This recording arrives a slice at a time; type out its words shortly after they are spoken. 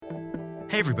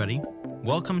Hey everybody,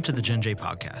 welcome to the Gen J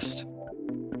Podcast.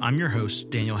 I'm your host,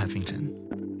 Daniel Heffington,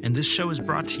 and this show is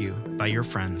brought to you by your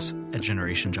friends at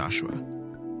Generation Joshua.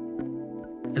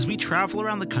 As we travel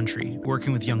around the country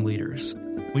working with young leaders,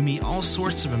 we meet all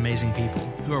sorts of amazing people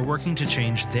who are working to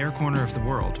change their corner of the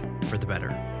world for the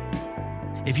better.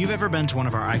 If you've ever been to one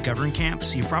of our iGovern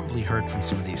camps, you've probably heard from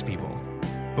some of these people.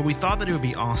 But we thought that it would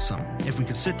be awesome if we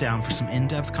could sit down for some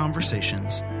in-depth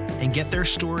conversations and get their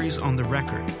stories on the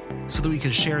record so that we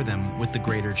could share them with the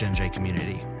greater Gen J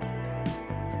community.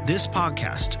 This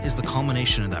podcast is the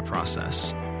culmination of that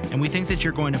process, and we think that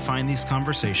you're going to find these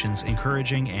conversations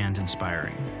encouraging and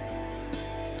inspiring.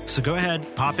 So go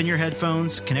ahead, pop in your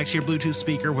headphones, connect to your Bluetooth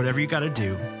speaker, whatever you got to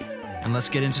do, and let's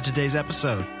get into today's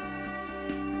episode.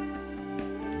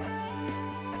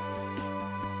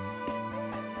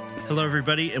 Hello,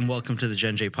 everybody, and welcome to the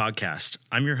Gen J Podcast.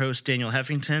 I'm your host, Daniel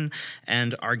Heffington,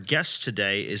 and our guest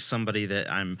today is somebody that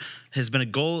has been a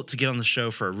goal to get on the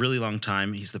show for a really long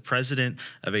time. He's the president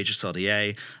of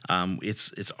HSLDA.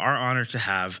 It's our honor to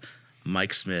have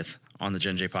Mike Smith on the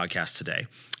Gen J Podcast today.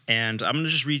 And I'm going to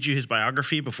just read you his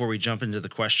biography before we jump into the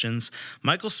questions.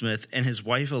 Michael Smith and his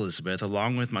wife Elizabeth,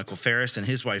 along with Michael Ferris and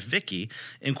his wife Vicky,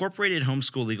 incorporated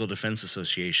Homeschool Legal Defense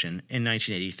Association in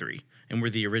 1983 and were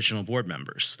the original board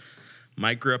members.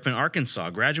 Mike grew up in Arkansas,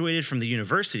 graduated from the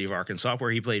University of Arkansas,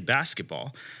 where he played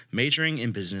basketball, majoring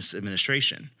in business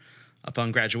administration.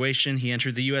 Upon graduation, he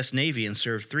entered the U.S. Navy and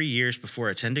served 3 years before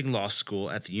attending law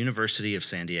school at the University of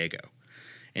San Diego.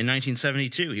 In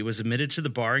 1972, he was admitted to the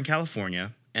bar in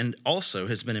California and also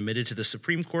has been admitted to the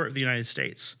Supreme Court of the United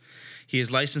States. He is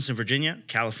licensed in Virginia,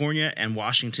 California, and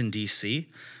Washington, D.C.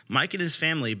 Mike and his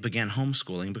family began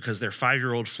homeschooling because their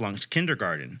 5-year-old flunked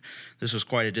kindergarten. This was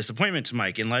quite a disappointment to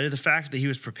Mike in light of the fact that he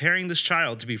was preparing this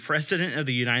child to be president of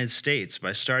the United States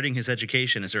by starting his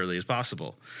education as early as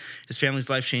possible. His family's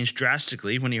life changed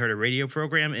drastically when he heard a radio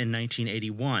program in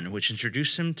 1981, which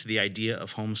introduced him to the idea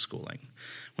of homeschooling.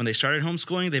 When they started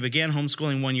homeschooling, they began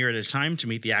homeschooling 1 year at a time to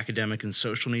meet the academic and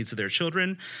social needs of their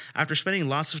children. After spending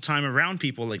lots of time around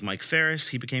people like Mike Ferris,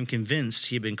 he became convinced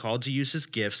he had been called to use his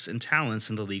gifts and talents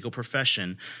in the legal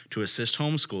profession to assist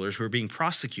homeschoolers who were being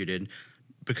prosecuted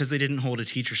because they didn't hold a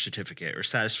teacher certificate or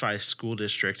satisfy a school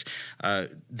district that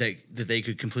they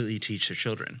could completely teach their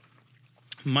children.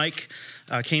 Mike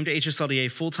came to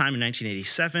HSLDA full-time in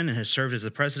 1987 and has served as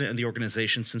the president of the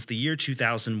organization since the year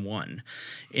 2001.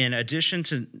 In addition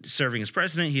to serving as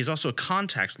president, he is also a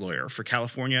contact lawyer for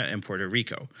California and Puerto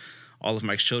Rico. All of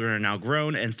Mike's children are now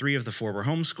grown, and 3 of the 4 were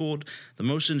homeschooled. The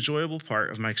most enjoyable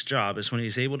part of Mike's job is when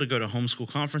he's able to go to homeschool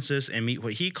conferences and meet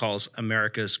what he calls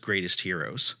America's greatest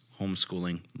heroes,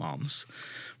 homeschooling moms.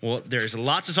 Well, there's a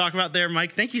lot to talk about there,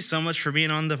 Mike. Thank you so much for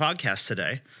being on the podcast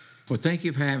today. Well, thank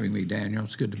you for having me, Daniel.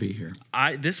 It's good to be here.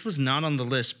 This was not on the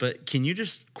list, but can you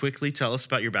just quickly tell us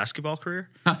about your basketball career?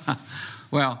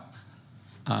 Well,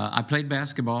 I played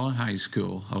basketball in high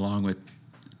school along with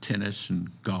tennis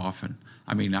and golf. And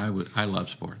I love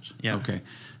sports. Yeah. Okay.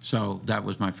 So that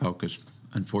was my focus,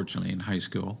 unfortunately, in high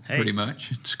school, pretty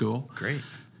much in school. Great.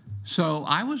 So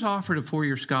I was offered a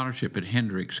 4-year scholarship at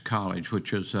Hendrix College,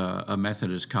 which is a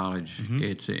Methodist college. Mm-hmm.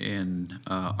 It's in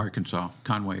Arkansas,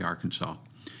 Conway, Arkansas.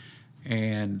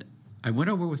 And I went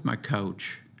over with my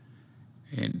coach,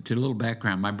 and to a little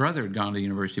background, my brother had gone to the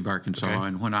University of Arkansas, okay.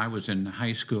 And when I was in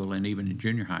high school and even in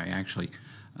junior high, actually,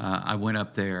 I went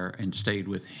up there and stayed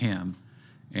with him,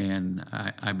 and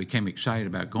I became excited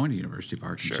about going to the University of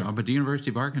Arkansas. Sure. But the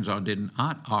University of Arkansas did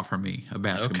not offer me a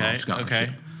basketball scholarship.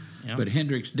 Okay. Yep. But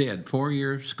Hendrix did.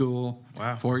 4-year school,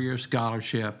 wow. 4-year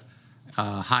scholarship,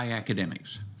 high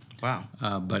academics. Wow.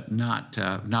 But not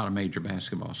a major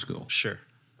basketball school. Sure.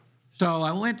 So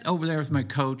I went over there with my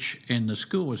coach, and the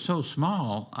school was so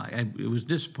small, it was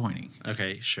disappointing.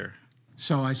 Okay, sure.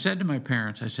 So I said to my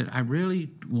parents, I said, I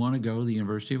really want to go to the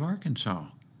University of Arkansas.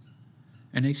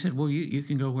 And they said, well, you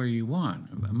can go where you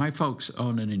want. My folks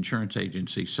own an insurance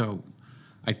agency, so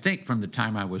I think from the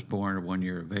time I was born or 1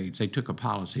 year of age, they took a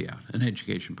policy out, an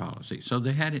education policy. So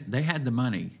they had the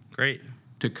money Great.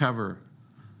 To cover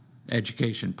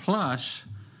education, plus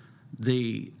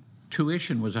the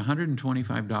tuition was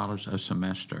 $125 a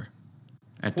semester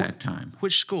at that time.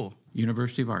 Which school?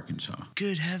 University of Arkansas.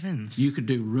 Good heavens. You could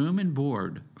do room and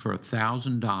board for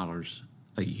 $1,000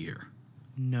 a year.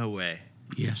 No way.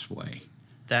 Yes way.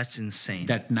 That's insane.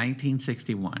 That's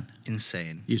 1961.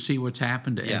 Insane. You see what's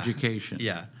happened to education.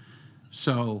 Yeah.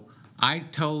 So I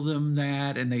told them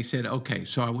that, and they said, okay.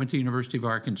 So I went to the University of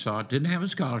Arkansas. Didn't have a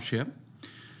scholarship.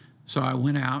 So I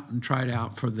went out and tried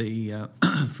out for the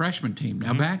freshman team.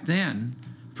 Now, back then,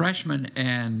 freshman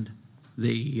and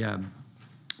the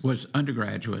was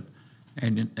undergraduate,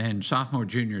 and sophomore,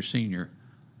 junior, senior,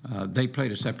 they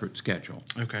played a separate schedule.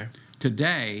 Okay.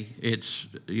 Today, it's,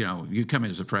 you come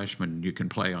in as a freshman, you can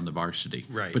play on the varsity.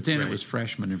 Right. But then right. it was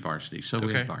freshman and varsity. So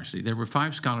we had varsity. There were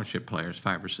 5 scholarship players,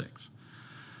 5 or 6.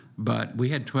 But we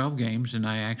had 12 games, and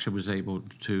I actually was able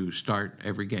to start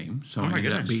every game. So I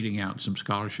ended up beating out some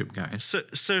scholarship guys.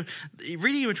 So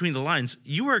reading in between the lines,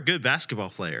 you were a good basketball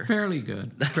player. Fairly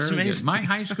good. That's fairly amazing. Good. My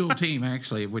high school team,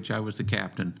 actually, of which I was the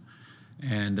captain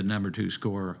and the number 2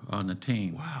 scorer on the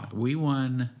team. Wow. We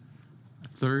won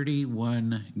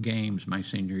 31 games my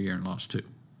senior year and lost 2.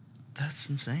 That's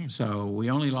insane. So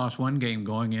we only lost 1 game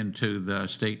going into the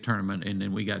state tournament, and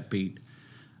then we got beat.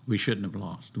 We shouldn't have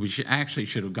lost. We should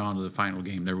have gone to the final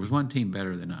game. There was one team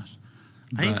better than us.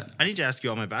 I need to ask you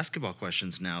all my basketball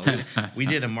questions now. We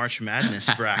did a March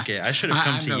Madness bracket. I should have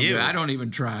come to you. I don't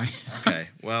even try. Okay,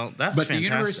 well, that's but fantastic. The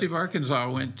University of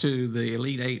Arkansas went to the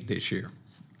Elite 8 this year.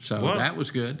 So that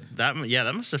was good. That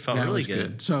must have felt really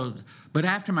good. So, but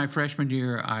after my freshman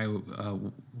year,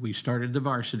 we started the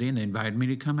varsity, and they invited me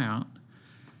to come out,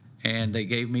 and they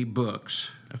gave me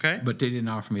books. Okay. But they didn't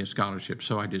offer me a scholarship,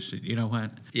 so I just said, you know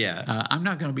what? Yeah. I'm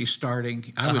not going to be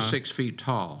starting. I was 6 feet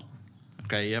tall.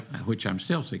 Okay. Yep. Which I'm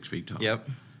still 6 feet tall. Yep.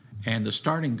 And the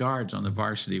starting guards on the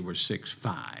varsity were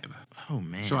 6'5". Oh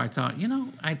man. So I thought,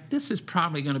 this is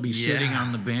probably going to be sitting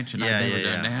on the bench, and I've never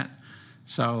done that.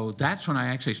 So that's when I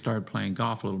actually started playing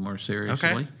golf a little more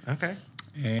seriously. Okay.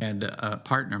 And a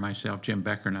partner, myself, Jim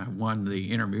Becker, and I won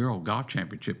the intramural golf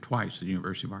championship twice at the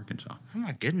University of Arkansas. Oh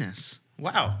my goodness.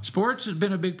 Wow. Sports has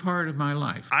been a big part of my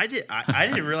life. I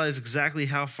didn't realize exactly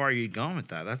how far you'd gone with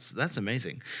that. That's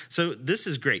amazing. So this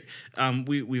is great.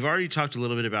 We've already talked a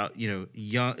little bit about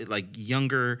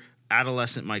younger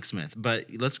adolescent Mike Smith, but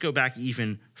let's go back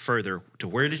even further to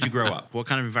where did you grow up? What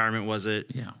kind of environment was it?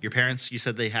 Yeah. Your parents, you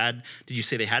said they had. Did you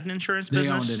say they had an insurance They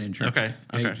business? owned an insurance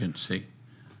agency.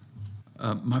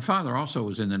 My father also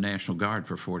was in the National Guard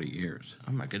for 40 years.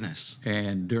 Oh my goodness.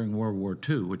 And during World War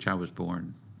II, which I was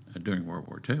born during World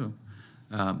War II,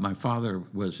 my father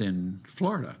was in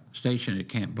Florida, stationed at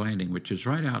Camp Blanding, which is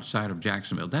right outside of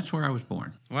Jacksonville. That's where I was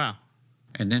born. Wow.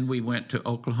 And then we went to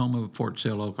Oklahoma, Fort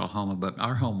Sill, Oklahoma, but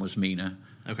our home was Mena,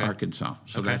 Arkansas.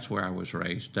 So that's where I was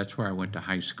raised. That's where I went to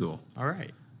high school. All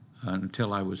right.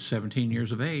 Until I was 17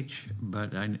 years of age,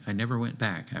 but I never went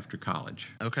back after college.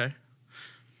 Okay.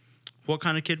 What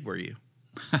kind of kid were you?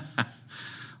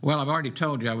 Well, I've already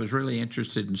told you I was really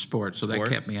interested in sports, so that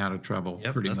kept me out of trouble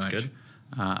pretty much. Good.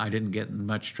 I didn't get in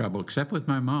much trouble except with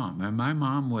my mom. And my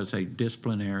mom was a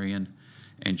disciplinarian,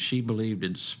 and she believed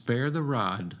in spare the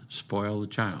rod, spoil the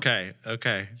child.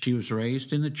 Okay. She was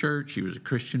raised in the church. She was a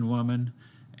Christian woman,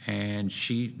 and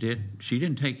she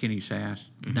didn't take any sass,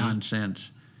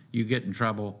 nonsense. You get in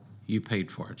trouble, you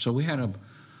paid for it. So we had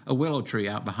a willow tree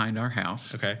out behind our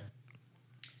house. Okay.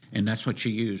 And that's what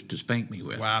she used to spank me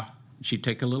with. Wow. She'd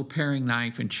take a little paring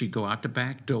knife and she'd go out the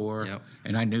back door,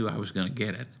 and I knew I was going to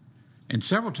get it. And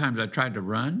several times I tried to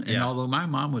run, and although my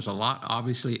mom was a lot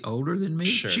obviously older than me,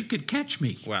 she could catch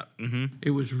me. Wow.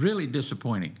 It was really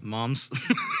disappointing. Moms.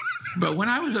 But when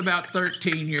I was about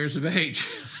 13 years of age,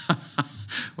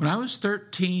 12 or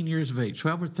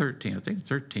 13, I think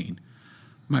 13,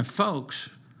 my folks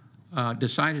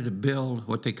decided to build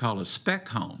what they call a spec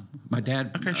home. My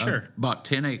dad bought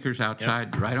 10 acres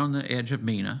outside, right on the edge of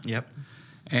Mena. Yep.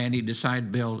 And he decided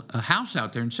to build a house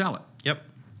out there and sell it. Yep.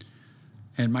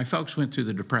 And my folks went through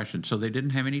the Depression, so they didn't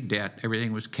have any debt.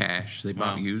 Everything was cash. They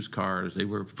bought used cars. They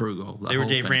were frugal. They were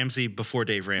Dave Ramsey before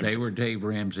Dave Ramsey. They were Dave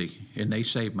Ramsey, and they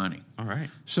saved money. All right.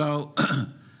 So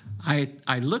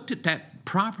I looked at that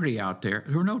property out there.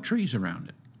 There were no trees around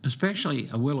it, especially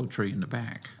a willow tree in the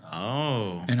back.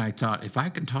 Oh. And I thought, if I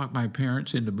can talk my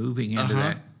parents into moving into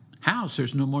that house,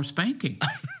 there's no more spanking.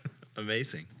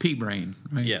 Amazing. Pea brain,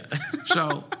 right? Yeah.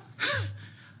 So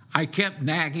I kept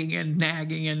nagging, and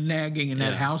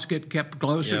that house kept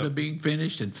closer to being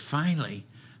finished. And finally,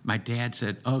 my dad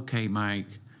said, okay, Mike,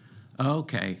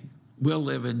 we'll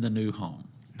live in the new home.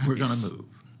 Nice. We're going to move.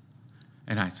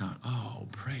 And I thought, oh,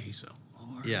 praise the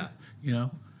Lord. Yeah.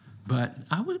 But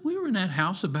we were in that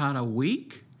house about a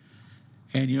week.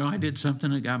 And, I did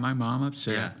something that got my mom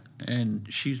upset. Yeah. And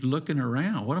she's looking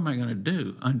around. What am I going to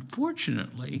do?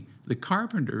 Unfortunately, the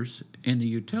carpenters in the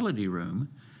utility room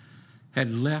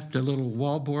had left a little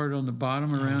wallboard on the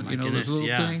bottom around, this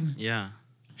little thing. Yeah.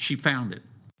 She found it.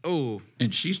 Oh.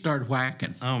 And she started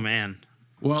whacking. Oh, man.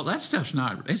 Well, that stuff's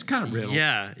it's kind of brittle.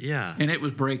 Yeah. And it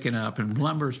was breaking up, and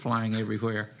lumber's flying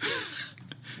everywhere.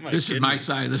 This is my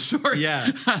side of the story.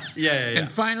 Yeah. And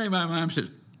finally, my mom said,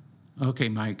 okay,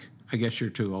 Mike, I guess you're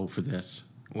too old for this.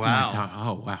 Wow. And I thought,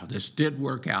 oh, wow, this did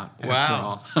work out after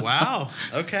Wow. all. Wow.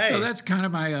 Okay. So that's kind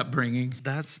of my upbringing.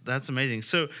 That's amazing.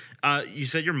 So you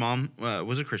said your mom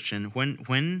was a Christian.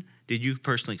 When did you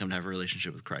personally come to have a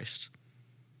relationship with Christ?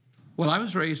 Well, I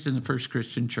was raised in the First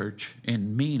Christian Church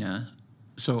in Mena.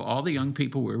 So all the young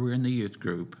people, we were in the youth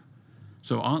group.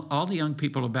 So all the young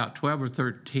people about 12 or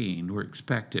 13 were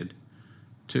expected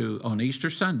to, on Easter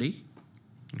Sunday,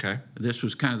 Okay. this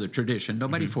was kind of the tradition.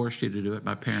 Nobody forced you to do it.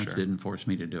 My parents didn't force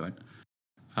me to do it.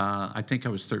 I think I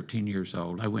was 13 years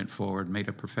old. I went forward, made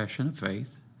a profession of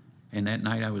faith, and that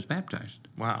night I was baptized.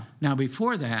 Wow. Now,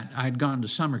 before that, I'd gone to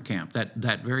summer camp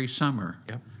that very summer.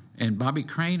 Yep. And Bobby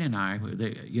Crane and I,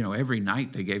 every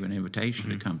night they gave an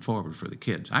invitation to come forward for the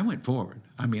kids. I went forward.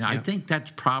 I mean, I think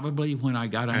that's probably when I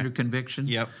got under conviction.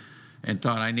 Yep. And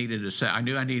thought I knew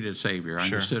I needed a Savior. I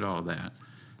understood all of that.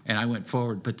 And I went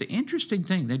forward. But the interesting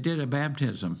thing, they did a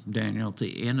baptism, Daniel, at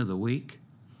the end of the week.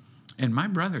 And my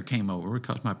brother came over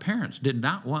because my parents did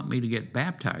not want me to get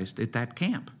baptized at that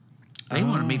camp. They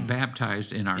wanted me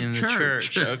baptized in our church. In the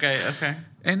church. Okay.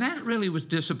 And that really was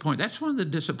disappointing. That's one of the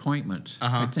disappointments,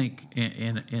 I think,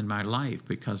 in my life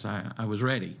because I was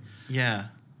ready. Yeah.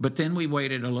 But then we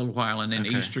waited a little while, and then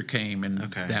Easter came, and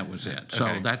that was it.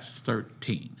 So that's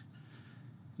 13.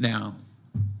 Now,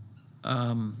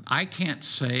 I can't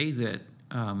say that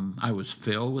I was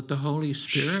filled with the Holy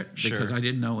Spirit because I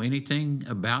didn't know anything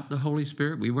about the Holy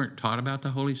Spirit. We weren't taught about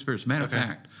the Holy Spirit. As a matter of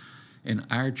fact, in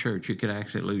our church, you could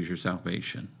actually lose your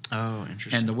salvation. Oh,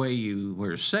 interesting. And the way you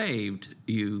were saved,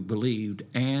 you believed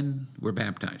and were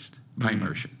baptized by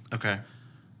immersion. Okay.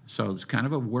 So it's kind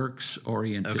of a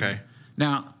works-oriented. Okay.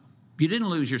 Now, you didn't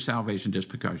lose your salvation just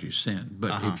because you sinned,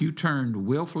 but if you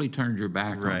willfully turned your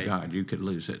back on God, you could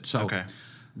lose it. So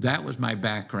that was my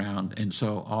background. And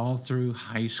so all through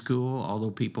high school, although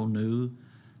people knew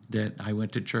that I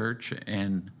went to church,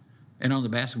 and on the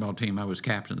basketball team, I was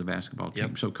captain of the basketball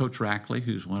team. So Coach Rackley,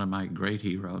 who's one of my great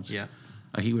heroes,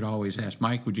 he would always ask,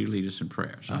 Mike, would you lead us in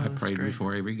prayer? So I prayed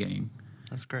before every game.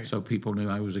 That's great. So people knew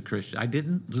I was a Christian. I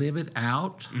didn't live it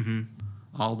out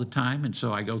all the time, and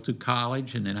so I go through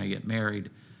college, and then I get married.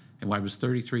 And when I was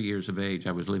 33 years of age,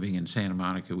 I was living in Santa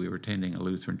Monica. We were attending a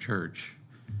Lutheran church.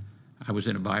 I was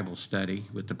in a Bible study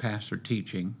with the pastor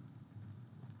teaching,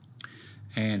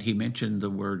 and he mentioned the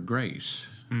word grace.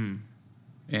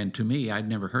 And to me, I'd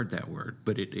never heard that word,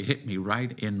 but it hit me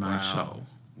right in my soul.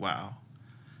 Wow.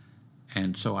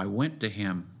 And so I went to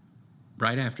him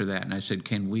right after that, and I said,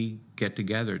 can we get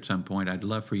together at some point? I'd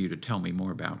love for you to tell me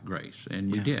more about grace.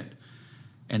 And we did.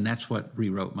 And that's what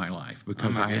rewrote my life,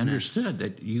 because I understood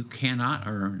that you cannot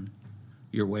earn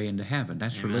your way into heaven.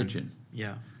 That's religion.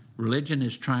 Yeah. Religion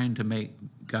is trying to make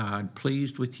God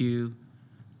pleased with you,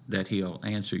 that he'll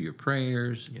answer your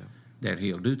prayers, that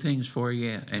he'll do things for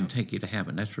you and take you to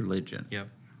heaven. That's religion. Yep.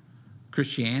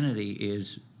 Christianity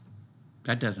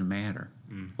that doesn't matter.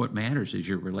 What matters is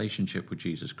your relationship with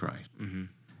Jesus Christ.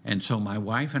 And so my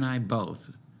wife and I both,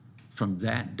 from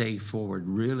that day forward,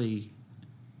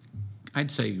 I'd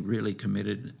say really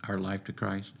committed our life to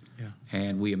Christ. Yeah.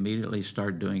 And we immediately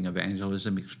started doing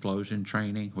evangelism explosion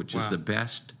training, which is the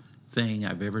best thing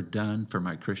I've ever done for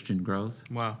my Christian growth.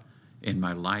 Wow. In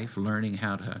my life, learning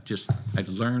how to I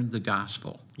learned the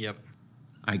gospel. Yep.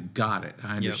 I got it.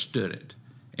 I understood it,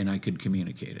 and I could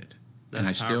communicate it. That's and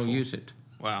I powerful. still use it.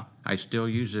 Wow. I still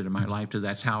use it in my life.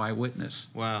 That's how I witness.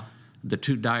 Wow. The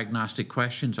 2 diagnostic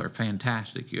questions are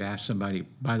fantastic. You ask somebody,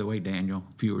 by the way, Daniel,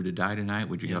 if you were to die tonight,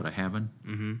 would you go to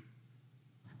heaven?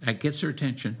 That gets their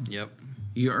attention. Yep.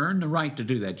 You earn the right to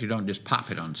do that. You don't just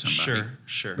pop it on somebody.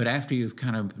 Sure. But after you've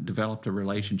kind of developed a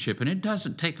relationship, and it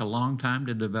doesn't take a long time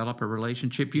to develop a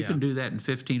relationship, you can do that in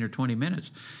 15 or 20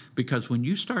 minutes. Because when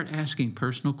you start asking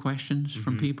personal questions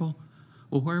from people,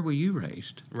 well, where were you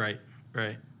raised? Right.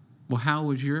 Well, how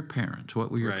was your parents?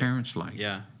 What were your parents like?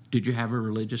 Yeah. Did you have a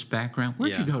religious background?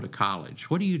 Where'd you go to college?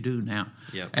 What do you do now?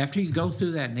 Yep. After you go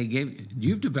through that and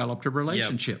you've developed a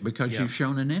relationship because you've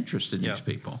shown an interest in these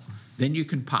people. Then you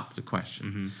can pop the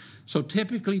question. So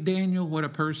typically, Daniel, what a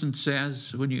person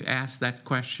says when you ask that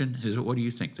question is, what do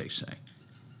you think they say?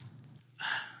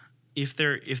 If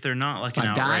they're not like if an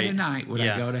I outright, die tonight, would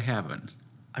I go to heaven?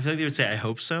 I feel like they would say, I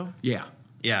hope so. Yeah.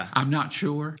 Yeah. I'm not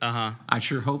sure. I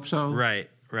sure hope so. Right.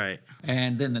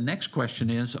 And then the next question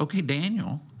is, okay,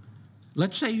 Daniel,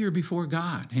 let's say you're before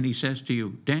God, and he says to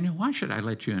you, Daniel, why should I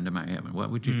let you into my heaven? What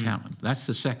would you tell him? That's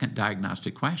the second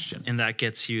diagnostic question. And that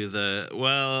gets you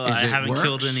I haven't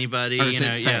killed anybody.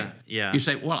 You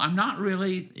say, well, I'm not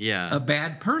really a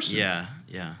bad person.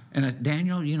 Yeah. And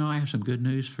Daniel, I have some good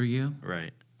news for you.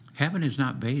 Right. heaven is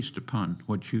not based upon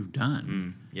what you've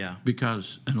done. Yeah.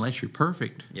 Because unless you're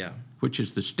perfect, Yeah. which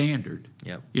is the standard,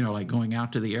 Yep. like going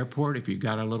out to the airport, if you've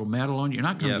got a little medal on, you're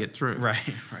not going to Yep. get through. Right.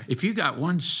 If you got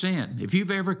one sin, if you've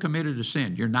ever committed a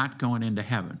sin, you're not going into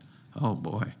heaven. Oh,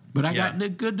 boy. But I got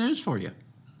good news for you.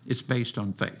 It's based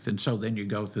on faith. And so then you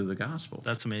go through the gospel.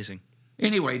 That's amazing.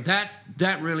 Anyway, that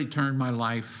really turned my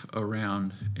life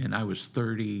around, and I was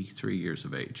 33 years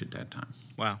of age at that time.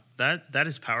 Wow. That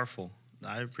is powerful.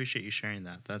 I appreciate you sharing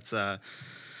that. That's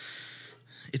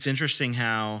it's interesting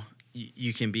how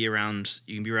you can be around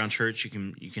church, you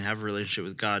can have a relationship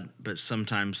with God, but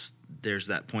sometimes there's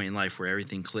that point in life where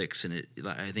everything clicks, and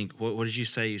I think what did you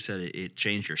say? You said it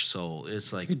changed your soul.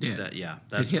 It's like it did. That. Yeah,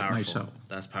 that's it hit powerful. My soul.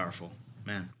 That's powerful,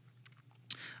 man.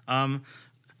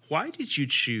 Why did you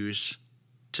choose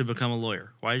to become a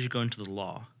lawyer? Why did you go into the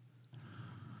law?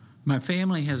 My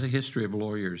family has a history of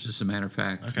lawyers. As a matter of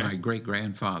fact, Okay. My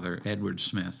great-grandfather, Edward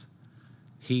Smith,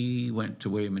 he went to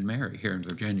William and Mary here in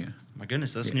Virginia. My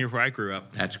goodness, that's near where I grew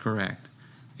up. That's correct.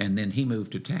 And then he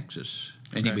moved to Texas,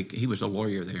 and Okay. he was a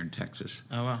lawyer there in Texas.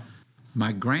 Oh, wow.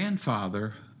 My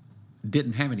grandfather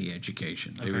didn't have any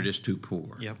education. They were Okay. just too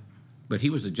poor. Yep. But he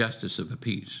was a justice of the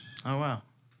peace. Oh, wow.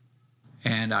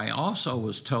 And I also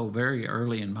was told very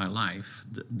early in my life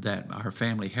that our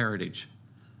family heritage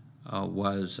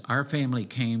was our family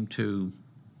came to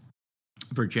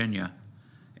Virginia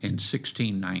in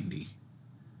 1690.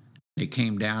 They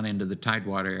came down into the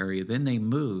Tidewater area. Then they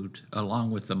moved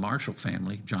along with the Marshall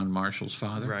family, John Marshall's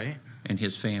father, Right. and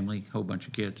his family, a whole bunch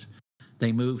of kids.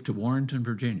 They moved to Warrenton,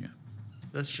 Virginia,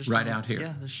 That's just Right out here.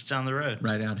 Yeah, that's just down the road.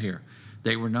 right out here.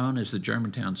 They were known as the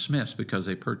Germantown Smiths because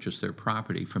they purchased their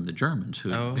property from the Germans who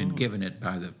had been given it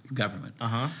by the government.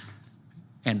 Uh-huh.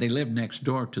 And they lived next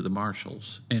door to the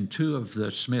Marshalls. And two of the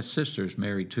Smith sisters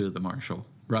married two of the Marshall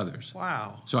brothers.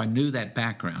 Wow. So I knew that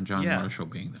background, John Yeah. Marshall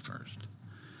being the first.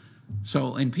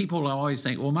 So, and people always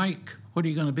think, well, Mike, what are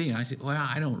you going to be? And I said, well,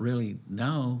 I don't really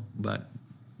know, but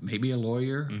maybe a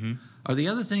lawyer. Mm-hmm. Or the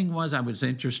other thing was I was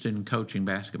interested in coaching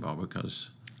basketball because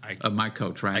of my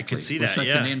coach, Radcliffe. could see was that, such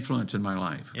yeah. an influence in my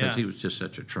life because Yeah. he was just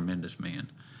such a tremendous man.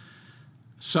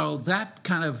 So that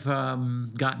kind of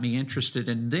got me interested.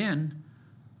 And then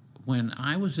when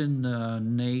I was in the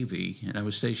Navy and I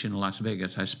was stationed in Las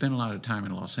Vegas, I spent a lot of time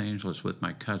in Los Angeles with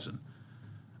my cousin,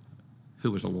 who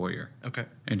was a lawyer. Okay.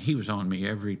 And he was on me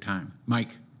every time.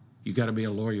 Mike, you got to be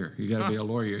a lawyer. You got to be a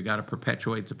lawyer. You got to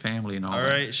perpetuate the family and all All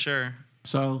that. right, sure.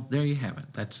 So there you have it.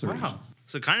 That's the Wow. reason.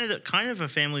 So kind of a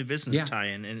family business Yeah.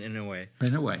 tie-in in a way.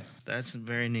 In a way. That's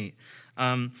very neat.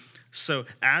 So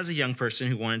as a young person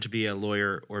who wanted to be a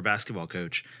lawyer or a basketball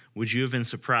coach, would you have been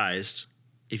surprised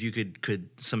if you could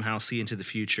somehow see into the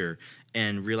future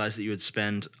and realize that you would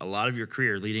spend a lot of your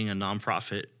career leading a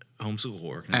nonprofit homeschool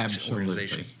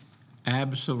organization?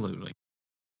 Absolutely.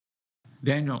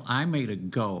 Daniel, I made a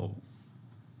goal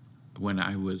when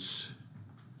I was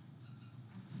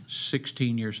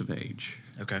 16 years of age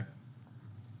Okay.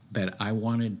 that I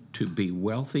wanted to be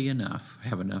wealthy enough,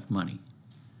 have enough money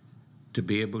to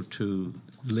be able to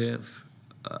live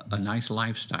a nice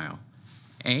lifestyle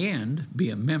and be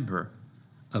a member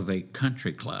of a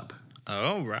country club.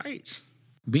 Oh, right.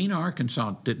 Being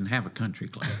Arkansas didn't have a country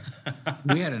club.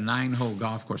 We had a 9-hole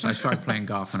golf course. I started playing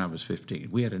golf when I was 15.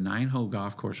 We had a 9-hole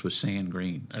golf course with sand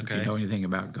green. If Okay. you know anything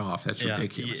about golf, that's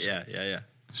ridiculous. Yeah.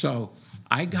 So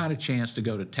I got a chance to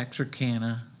go to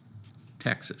Texarkana,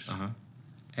 Texas,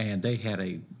 and they had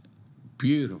a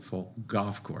beautiful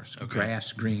golf course. Okay.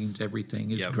 Grass, greens,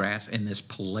 everything is Yep. grass, in this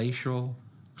palatial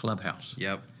clubhouse.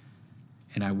 Yep.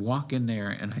 And I walk in there,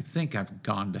 and I think I've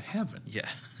gone to heaven. Yeah.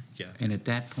 Yeah. And at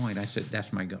that point, I said,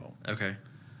 that's my goal. Okay.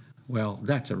 Well,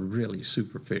 that's a really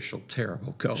superficial,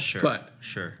 terrible goal. Sure. But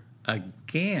Sure.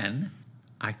 again,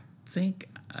 I think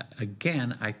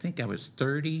I was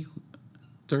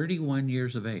 31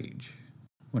 years of age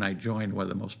when I joined one of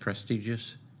the most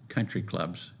prestigious country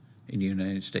clubs in the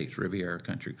United States, Riviera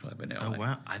Country Club in LA. Oh,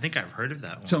 wow. I think I've heard of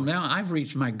that one. So now I've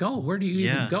reached my goal. Where do you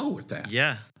even go with that?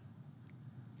 Yeah.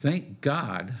 Thank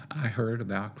God I heard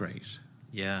about grace.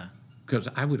 Yeah. Because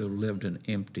I would have lived an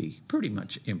pretty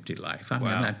much empty life. I mean,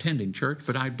 Wow. I'm attending church,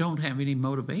 but I don't have any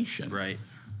motivation. Right.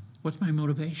 What's my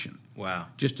motivation? Wow.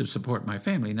 Just to support my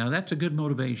family. Now, that's a good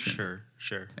motivation.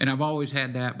 Sure. And I've always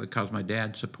had that because my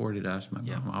dad supported us. My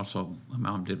Yeah.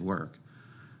 mom did work.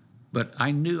 But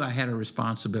I knew I had a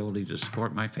responsibility to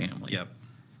support my family. Yep.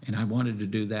 And I wanted to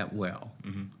do that well.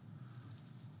 Mm-hmm.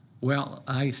 Well,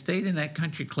 I stayed in that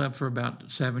country club for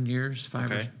about 7 years,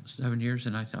 5 Okay. or 7 years,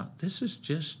 and I thought, this is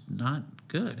just not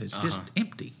good. It's just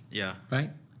empty, Yeah. right?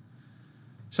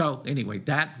 So anyway,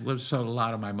 that was a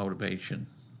lot of my motivation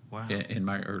Wow. in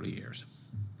my early years.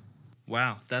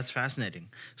 Wow, that's fascinating.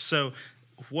 So,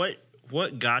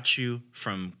 what got you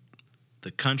from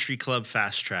the country club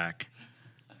fast track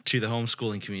to the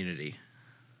homeschooling community?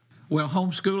 Well,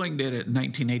 homeschooling did it in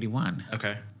 1981.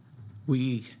 Okay.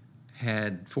 We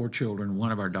had 4 children.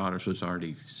 One of our daughters was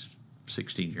already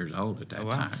 16 years old at that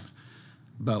time.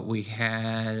 But we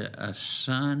had a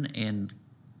son in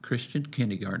Christian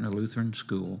kindergarten, a Lutheran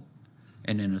school,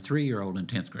 and then a 3-year-old and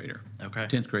 10th grader. Okay.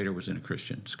 10th grader was in a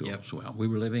Christian school as well. We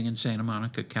were living in Santa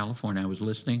Monica, California. I was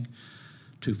listening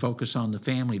to Focus on the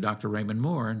Family, Dr. Raymond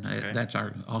Moore, and that's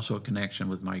also a connection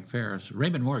with Mike Ferris.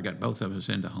 Raymond Moore got both of us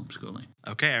into homeschooling.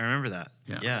 Okay, I remember that.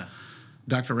 Yeah.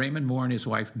 Dr. Raymond Moore and his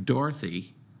wife,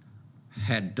 Dorothy,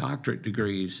 had doctorate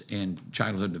degrees in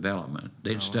childhood development.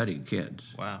 They'd studied kids.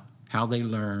 Wow. How they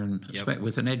learn,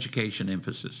 with an education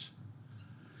emphasis.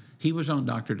 He was on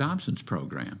Dr. Dobson's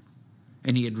program,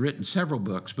 and he had written several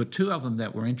books, but 2 of them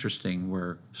that were interesting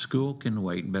were School Can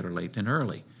Wait and Better Late Than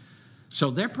Early. So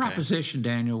their proposition,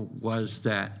 Daniel, was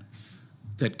that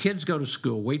kids go to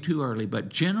school way too early, but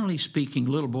generally speaking,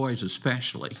 little boys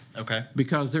especially,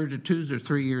 because they're 2 or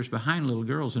 3 years behind little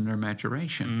girls in their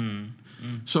maturation.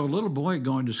 So a little boy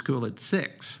going to school at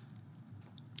 6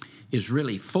 is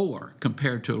really 4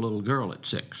 compared to a little girl at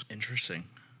 6. Interesting.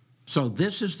 So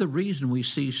this is the reason we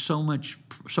see so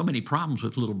many problems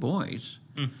with little boys.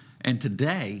 And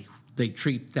today they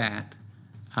treat that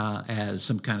as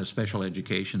some kind of special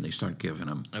education. They start giving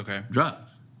them drugs.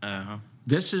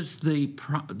 This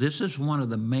is one of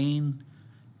the main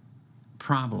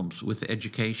problems with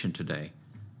education today.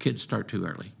 Kids start too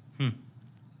early.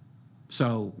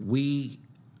 So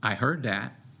I heard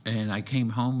that, and I came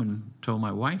home and told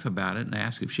my wife about it and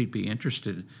asked if she'd be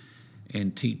interested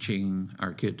in teaching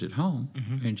our kids at home.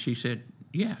 And she said,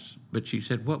 yes. But she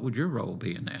said, what would your role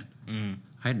be in that?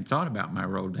 I hadn't thought about my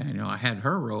role, Daniel. I had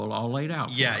her role all laid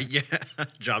out for her.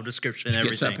 Job description, she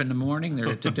everything. Gets up in the morning, they're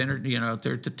at the dinner,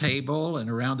 they're at the table, and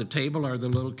around the table are the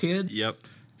little kids.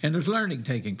 And there's learning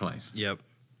taking place.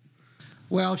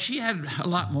 Well, she had a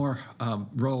lot more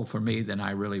role for me than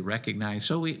I really recognized,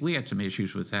 so we had some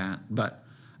issues with that. But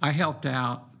I helped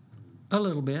out a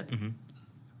little bit,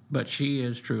 but she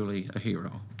is truly a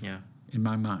hero in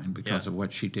my mind because of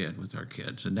what she did with our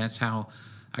kids. And that's how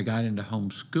I got into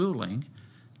homeschooling.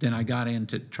 Then I got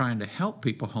into trying to help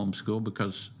people homeschool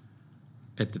because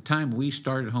at the time we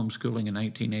started homeschooling in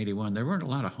 1981, there weren't a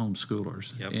lot of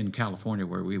homeschoolers in California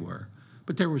where we were.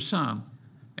 But there were some,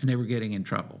 and they were getting in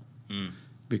trouble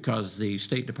because the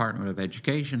State Department of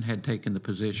Education had taken the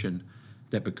position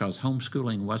that because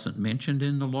homeschooling wasn't mentioned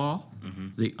in the law,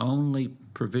 the only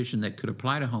provision that could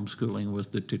apply to homeschooling was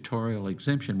the tutorial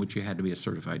exemption, which you had to be a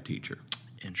certified teacher.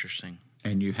 Interesting.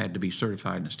 And you had to be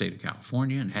certified in the state of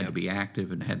California and had to be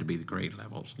active and had to be the grade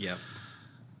levels.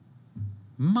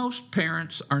 Most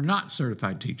parents are not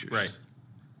certified teachers.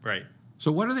 Right.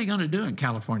 So what are they going to do in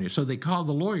California? So they call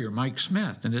the lawyer, Mike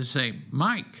Smith, and they say,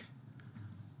 Mike,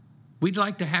 we'd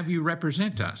like to have you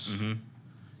represent us.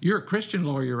 You're a Christian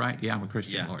lawyer, right? Yeah, I'm a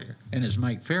Christian lawyer. And as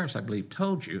Mike Ferris, I believe,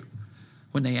 told you,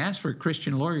 when they ask for a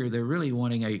Christian lawyer, they're really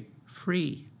wanting a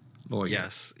free lawyer.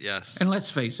 Yes. And let's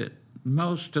face it,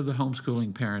 most of the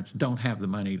homeschooling parents don't have the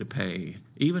money to pay,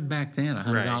 even back then,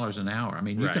 $100 an hour. I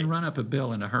mean, you can run up a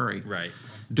bill in a hurry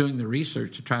doing the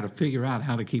research to try to figure out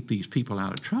how to keep these people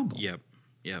out of trouble.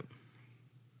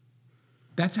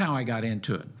 That's how I got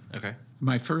into it.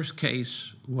 My first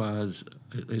case was,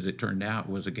 as it turned out,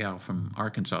 was a gal from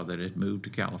Arkansas that had moved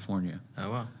to California.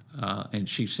 And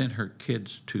she sent her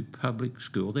kids to public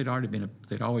school. They'd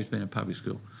always been in public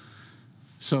school.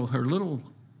 So her little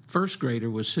first grader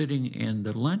was sitting in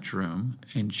the lunchroom,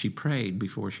 and she prayed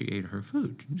before she ate her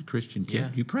food. She's a Christian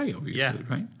kid. You pray over your food,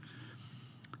 right?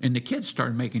 And the kids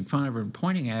started making fun of her and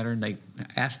pointing at her, and they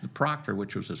asked the proctor,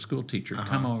 which was a school teacher, to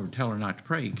come over and tell her not to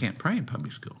pray. You can't pray in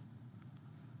public school.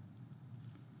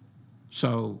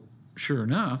 So, sure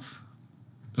enough,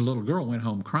 the little girl went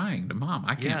home crying to Mom,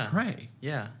 I can't pray.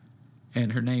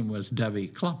 And her name was Dovey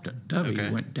Clumpton. Dovey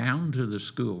went down to the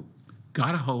school,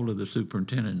 got a hold of the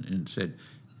superintendent and said,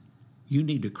 you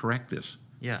need to correct this.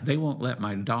 They won't let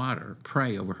my daughter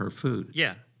pray over her food.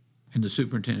 And the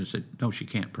superintendent said, no, she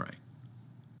can't pray.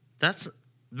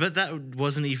 But that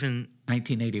wasn't even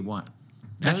 1981.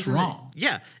 That's wrong.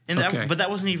 But that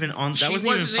wasn't even on. That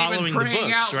wasn't even following the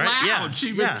books, out right? Loud.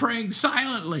 She was praying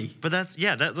silently. But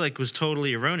that was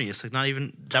totally erroneous. Like not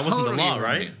even that wasn't the law,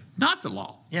 erroneous. Right? Not the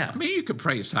law. I mean, you could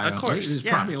pray silently. Of course. There's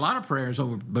probably a lot of prayers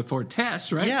before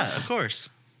tests, right? Yeah, of course.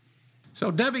 So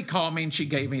Debbie called me and she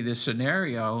gave me this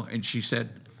scenario, and she said,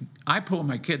 I pulled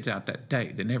my kids out that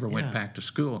day. They never went back to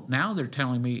school. Now they're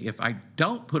telling me if I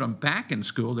don't put them back in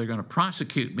school, they're going to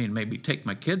prosecute me and maybe take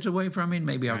my kids away from me, and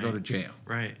maybe I'll go to jail.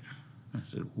 Right. I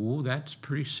said, "Whoa, that's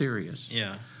pretty serious."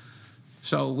 Yeah.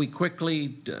 So we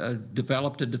quickly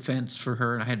developed a defense for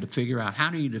her, and I had to figure out, how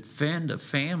do you defend a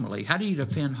family? How do you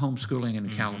defend homeschooling in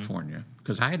California?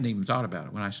 Because I hadn't even thought about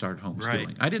it when I started homeschooling.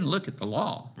 Right. I didn't look at the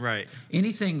law. Right.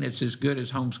 Anything that's as good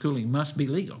as homeschooling must be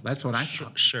legal. That's what I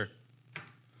thought. Sure.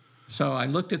 So I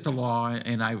looked at the law,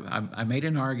 and I made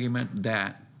an argument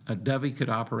that a Dovey could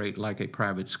operate like a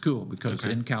private school, because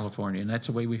in California, and that's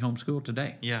the way we homeschool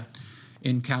today. Yeah.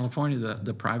 In California,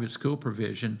 the private school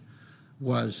provision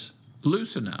was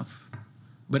loose enough,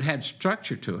 but had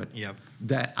structure to it,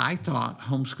 that I thought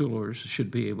homeschoolers should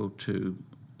be able to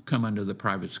come under the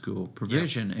private school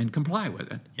provision and comply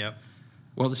with it. Yep.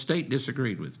 Well, the state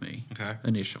disagreed with me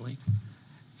initially.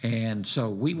 And so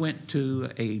we went to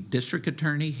a district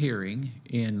attorney hearing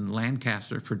in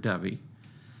Lancaster for Dovey,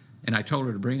 and I told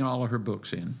her to bring all of her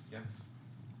books in.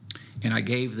 And I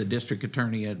gave the district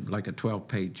attorney a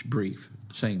 12-page brief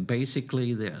saying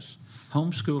basically this: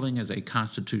 homeschooling is a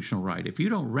constitutional right. If you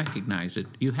don't recognize it,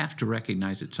 you have to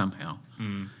recognize it somehow,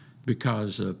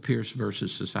 because of Pierce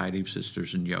versus Society of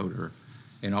Sisters and Yoder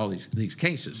and all these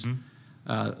cases.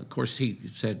 Of course, he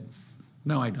said,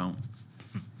 "No, I don't."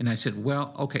 And I said,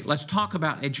 "Well, okay, let's talk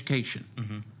about education."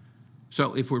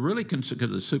 So if we're really concerned,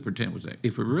 because the superintendent was there,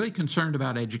 if we're really concerned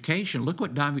about education, look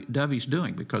what Dovey's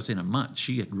doing, because in a month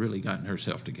she had really gotten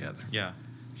herself together. Yeah.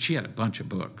 She had a bunch of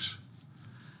books.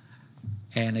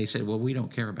 And they said, "Well, we don't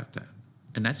care about that."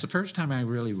 And that's the first time I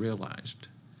really realized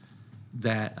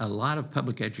that a lot of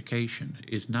public education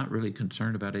is not really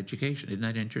concerned about education. Isn't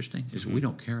that interesting? Is we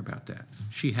don't care about that.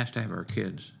 She has to have her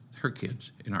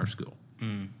kids in our school.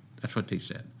 That's what they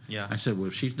said. Yeah. I said, "Well,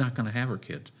 she's not going to have her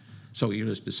kids, so you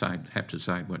just have to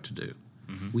decide what to do."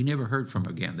 We never heard from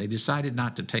her again. They decided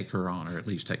not to take her on, or at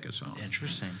least take us on.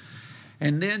 Interesting.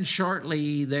 And then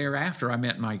shortly thereafter, I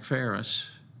met Mike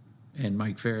Ferris, and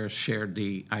Mike Ferris shared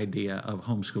the idea of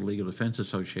Homeschool Legal Defense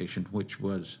Association, which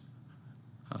was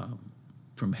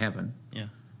from heaven. Yeah.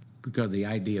 Because the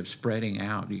idea of spreading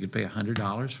out, you could pay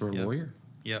 $100 for a lawyer.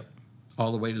 Yep.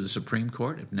 All the way to the Supreme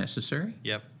Court if necessary.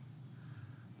 Yep.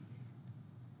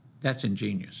 That's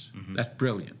ingenious. That's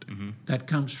brilliant. That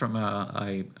comes from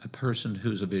a person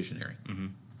who's a visionary,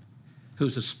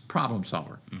 who's a problem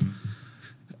solver.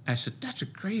 I said, "That's a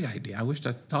great idea. I wished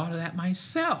I thought of that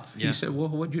myself." Yeah. He said, "Well,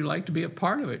 would you like to be a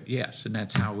part of it?" Yes, and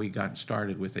that's how we got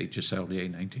started with HSLDA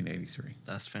in 1983.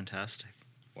 That's fantastic.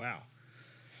 Wow.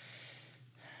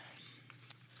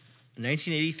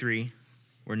 1983,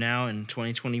 we're now in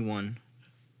 2021.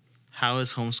 How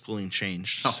has homeschooling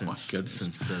changed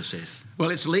since those days? Well,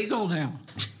 it's legal now.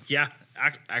 Yeah,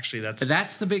 actually,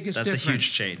 that's the biggest difference. a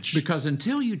huge change. Because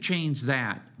until you change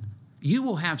that, you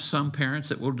will have some parents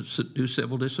that will do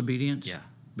civil disobedience,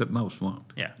 but most won't.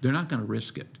 Yeah. They're not going to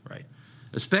risk it. Right.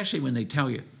 Especially when they tell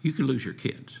you, you can lose your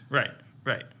kids. Right.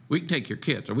 We can take your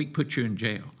kids, or we can put you in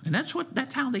jail. And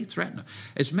that's how they threaten them.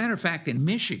 As a matter of fact, in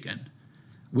Michigan,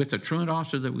 with a truant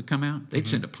officer that would come out, they'd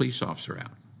send a police officer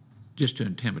out just to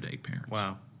intimidate parents.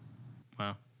 Wow.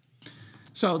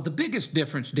 So the biggest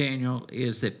difference, Daniel,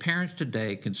 is that parents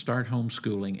today can start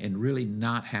homeschooling and really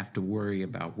not have to worry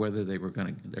about whether they're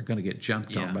going to get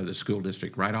jumped on by the school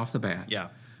district right off the bat. Yeah.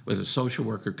 With a social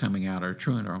worker coming out, or a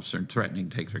truant officer, and threatening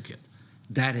to take their kid.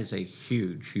 That is a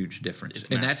huge, huge difference. It's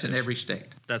and massive. That's in every state.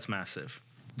 That's massive.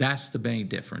 That's the main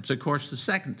difference. Of course, the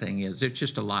second thing is there's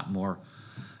just a lot more.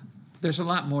 There's a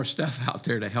lot more stuff out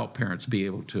there to help parents be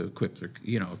able to equip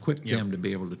them to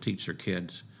be able to teach their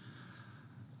kids.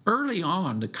 Early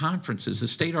on, the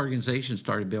state organizations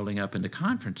started building up, and the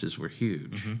conferences were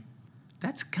huge.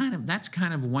 That's kind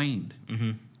of waned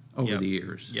over the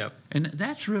years. Yep. And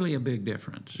that's really a big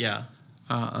difference. Yeah.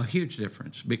 A huge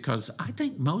difference, because I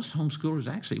think most homeschoolers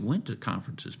actually went to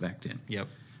conferences back then. Yep.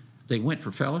 They went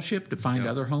for fellowship to find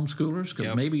other homeschoolers,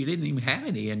 because maybe you didn't even have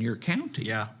any in your county.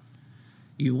 Yeah.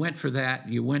 You went for that.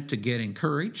 You went to get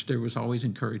encouraged. There was always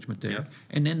encouragement there. Yep.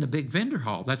 And then the big vendor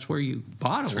hall, that's where you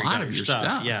bought a lot of your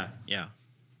stuff. Yeah.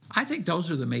 I think those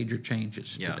are the major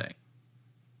changes today.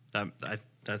 I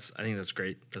think that's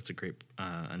great. That's a great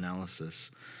analysis.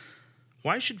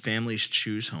 Why should families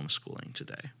choose homeschooling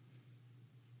today?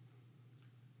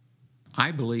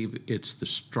 I believe it's the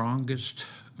strongest,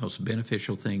 most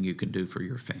beneficial thing you can do for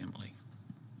your family.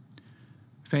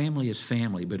 Family is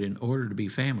family, but in order to be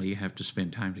family, you have to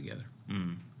spend time together.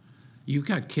 You've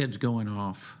got kids going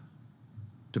off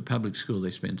to public school.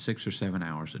 They spend 6 or 7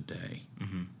 hours a day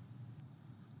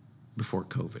before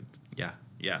COVID.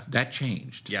 Yeah. That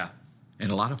changed. Yeah.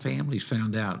 And a lot of families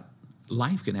found out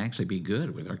life can actually be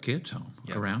good with our kids home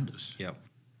around us. Yep.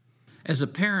 As a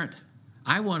parent,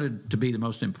 I wanted to be the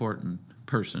most important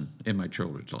person in my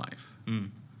children's life.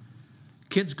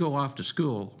 Kids go off to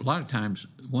school, a lot of times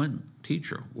one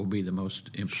teacher will be the most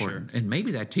important. Sure. And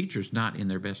maybe that teacher's not in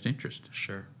their best interest.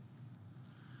 Sure.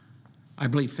 I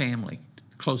believe family,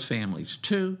 close families.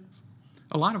 Two,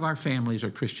 a lot of our families are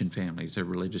Christian families. They're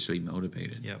religiously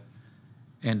motivated. Yep.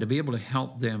 And to be able to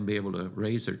help them be able to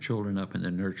raise their children up in the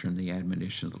nurture and the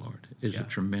admonition of the Lord is a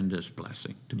tremendous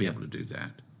blessing to be able to do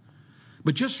that.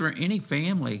 But just for any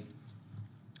family,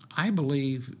 I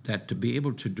believe that to be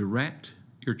able to direct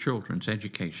your children's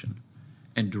education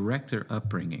and direct their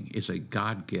upbringing is a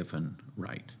God-given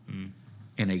right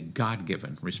and a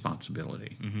God-given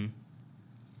responsibility.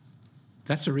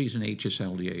 That's the reason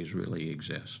HSLDAs really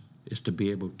exist, is to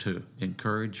be able to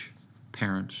encourage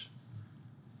parents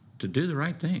to do the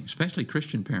right thing, especially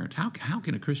Christian parents. How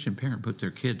can a Christian parent put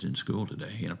their kids in school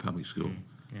today, in a public school,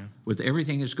 with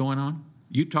everything that's going on?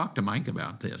 You talked to Mike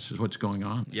about this, is what's going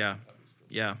on. Yeah.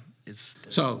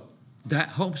 So that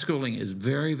homeschooling is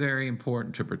very, very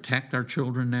important to protect our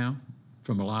children now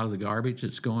from a lot of the garbage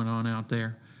that's going on out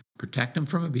there. Protect them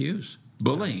from abuse,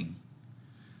 bullying.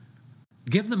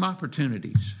 Give them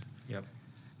opportunities. Yep.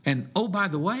 And, oh, by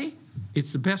the way,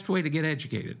 it's the best way to get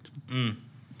educated.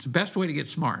 It's the best way to get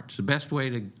smart. It's the best way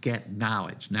to get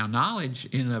knowledge. Now, knowledge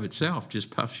in and of itself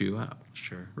just puffs you up.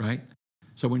 Sure. Right?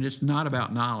 So when it's not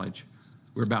about knowledge,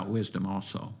 we're about wisdom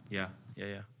also. Yeah.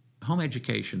 Home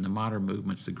education, the modern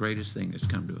movement's the greatest thing that's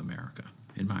come to America,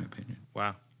 in my opinion.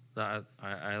 Wow.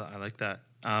 I like that.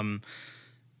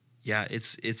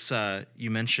 It's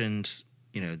you mentioned,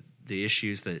 the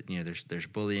issues that, there's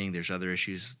bullying, there's other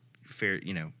issues,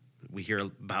 we hear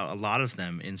about a lot of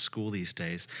them in school these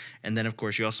days. And then, of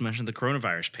course, you also mentioned the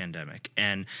coronavirus pandemic.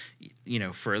 And,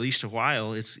 for at least a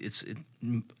while, it's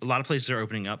a lot of places are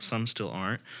opening up. Some still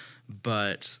aren't.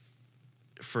 But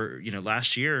for,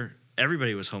 last year,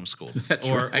 everybody was homeschooled. That's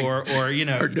or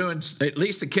doing, at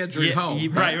least the kids are at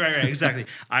home. Right, exactly.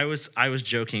 I was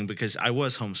joking because I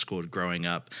was homeschooled growing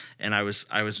up, and I was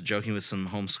joking with some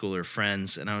homeschooler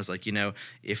friends, and I was like,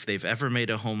 if they've ever made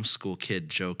a homeschool kid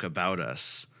joke about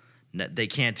us, they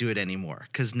can't do it anymore,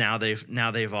 because now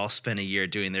they've all spent a year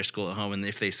doing their school at home, and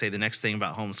if they say the next thing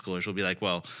about homeschoolers, we'll be like,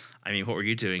 well, I mean, what were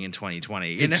you doing in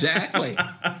 2020? Exactly.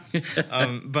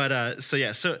 But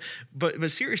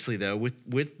seriously though,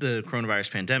 with the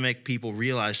coronavirus pandemic, people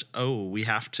realized, we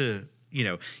have to,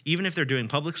 even if they're doing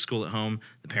public school at home,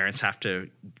 the parents have to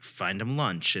find them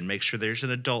lunch and make sure there's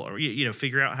an adult, or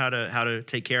figure out how to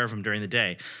take care of them during the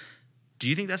day. Do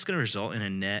you think that's going to result in a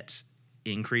net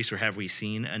increase, or have we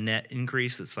seen a net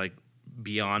increase that's like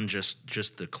beyond just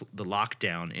the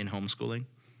lockdown in homeschooling?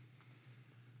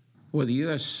 Well, the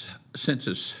U.S.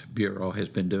 Census Bureau has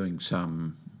been doing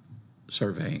some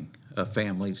surveying of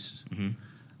families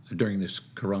during this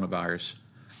coronavirus,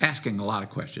 asking a lot of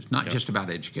questions, not just about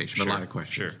education, but a lot of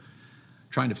questions. Sure.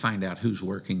 Trying to find out who's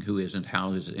working, who isn't,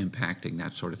 how is it impacting,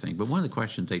 that sort of thing. But one of the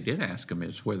questions they did ask them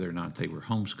is whether or not they were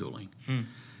homeschooling.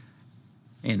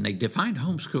 And they defined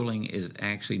homeschooling as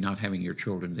actually not having your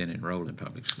children then enrolled in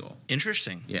public school.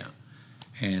 Interesting. Yeah.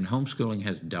 And homeschooling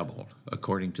has doubled,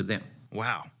 according to them.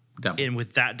 Wow. Doubled. And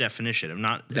with that definition,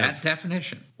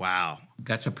 definition. Wow.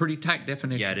 That's a pretty tight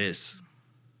definition. Yeah, it is.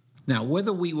 Now,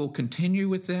 whether we will continue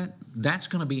with that, that's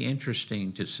going to be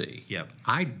interesting to see. Yep.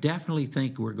 I definitely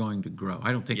think we're going to grow.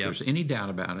 I don't think there's any doubt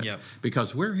about it. Yep.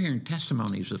 Because we're hearing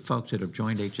testimonies of folks that have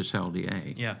joined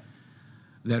HSLDA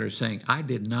that are saying, I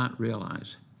did not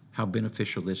realize how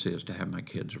beneficial this is to have my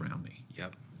kids around me.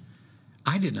 Yep.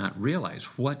 I did not realize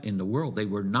what in the world they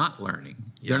were not learning.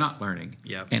 Yep. They're not learning.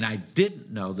 Yep. And I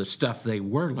didn't know the stuff they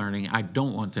were learning. I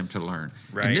don't want them to learn.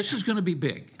 Right. And this is going to be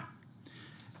big.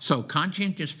 So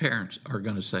conscientious parents are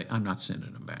going to say, I'm not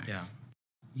sending them back. Yeah.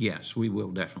 Yes, we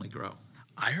will definitely grow.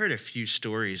 I heard a few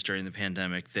stories during the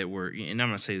pandemic that were, and I'm not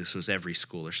going to say this was every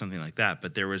school or something like that,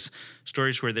 but there was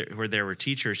stories where there were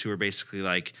teachers who were basically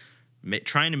like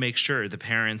trying to make sure the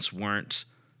parents weren't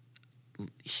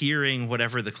hearing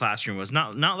whatever the classroom was.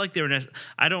 Not like they were.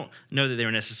 I don't know that they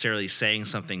were necessarily saying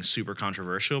something super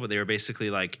controversial, but they were basically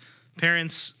like,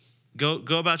 parents, go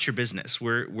about your business.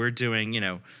 We're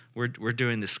doing we're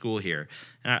doing the school here.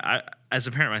 And I as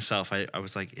a parent myself, I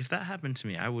was like, if that happened to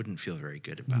me, I wouldn't feel very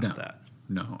good about that.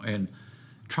 No, and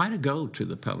try to go to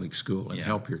the public school and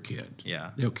help your kid. Yeah.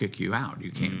 They'll kick you out. You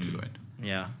can't do it.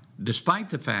 Yeah. Despite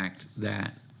the fact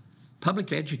that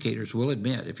public educators will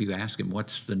admit, if you ask them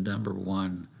what's the number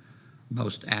one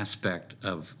most aspect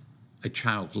of a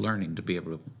child's learning to be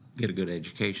able to get a good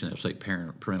education, they'll say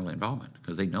parental involvement,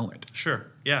 because they know it. Sure.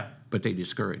 Yeah. But they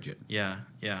discourage it. Yeah.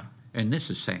 Yeah. and this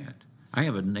is sad. I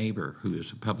have a neighbor who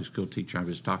is a public school teacher. I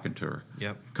was talking to her.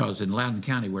 Yep. Because in Loudoun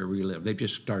County, where we live, they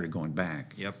just started going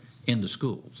back. Yep. In the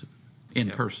schools,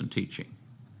 in-person teaching.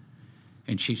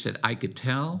 And she said, I could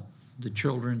tell the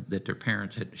children that their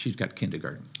parents had, she's got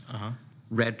kindergarten,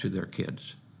 read to their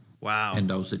kids. Wow. And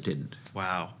those that didn't.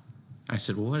 Wow. I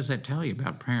said, well, what does that tell you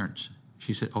about parents?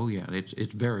 She said, oh, yeah,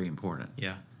 it's very important.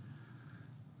 Yeah.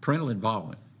 Parental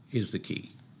involvement is the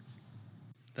key.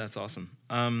 That's awesome.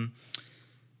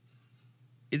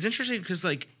 It's interesting because,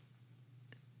 like,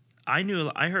 I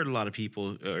heard a lot of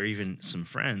people, or even some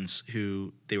friends,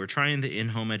 who they were trying the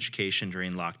in-home education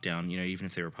during lockdown. You know, even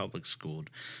if they were public schooled,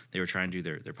 they were trying to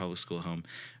do their public school at home.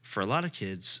 For a lot of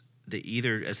kids, they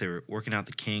either, as they were working out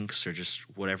the kinks or just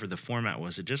whatever the format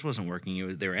was, it just wasn't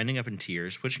working. They were ending up in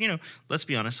tears, which, you know, let's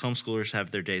be honest, homeschoolers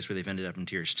have their days where they've ended up in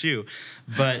tears too.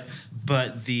 But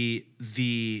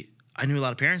I knew a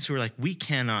lot of parents who were like, we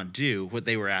cannot do what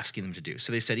they were asking them to do.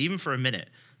 So they said, even for a minute,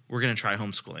 we're going to try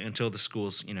homeschooling until the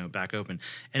school's, you know, back open.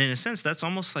 And in a sense, that's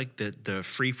almost like the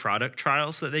free product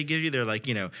trials that they give you. They're like,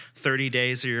 you know, 30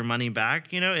 days or your money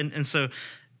back, you know? And so,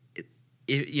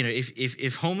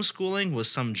 if homeschooling was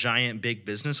some giant big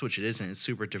business, which it isn't, it's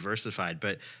super diversified,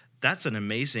 but that's an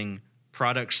amazing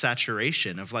product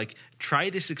saturation of like, try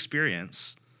this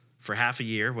experience for half a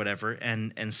year, whatever,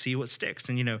 and see what sticks.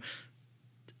 And, you know,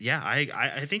 yeah,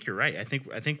 I think you're right. I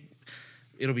think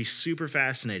it'll be super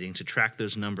fascinating to track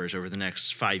those numbers over the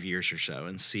next 5 years or so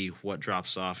and see what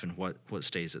drops off and what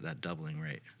stays at that doubling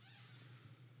rate.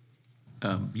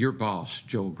 Your boss,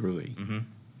 Joel Gruey,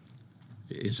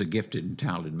 is a gifted and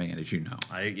talented man, as you know.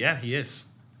 Yeah, he is.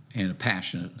 And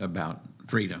passionate about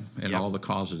freedom and all the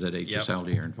causes that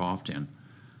HSLD are involved in.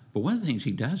 But one of the things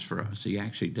he does for us, he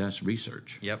actually does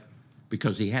research. Yep.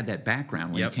 Because he had that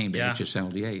background when he came to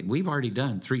HSLDA. And we've already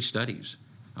done 3 studies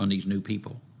on these new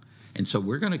people. And so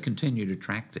we're going to continue to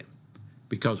track them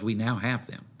because we now have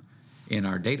them in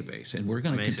our database. And we're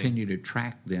going to continue to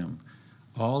track them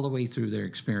all the way through their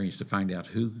experience to find out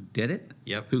who did it,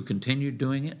 who continued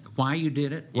doing it, why you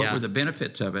did it, what were the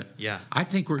benefits of it. Yeah. I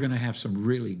think we're going to have some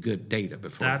really good data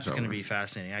before that's going to be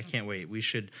fascinating. I can't wait. We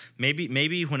should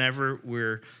maybe whenever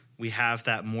we have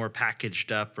that more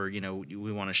packaged up, or, you know,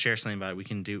 we want to share something about it, we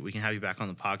can have you back on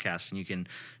the podcast, and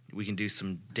we can do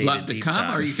some data Love to deep come,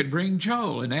 dive. or you could bring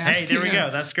Joel and ask him. Hey, there we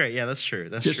go. That's great. Yeah, that's true.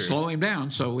 That's just true. slow him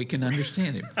down so we can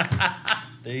understand him.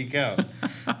 There you go.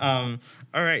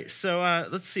 All right. So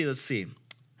let's see.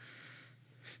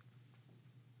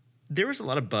 There was a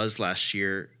lot of buzz last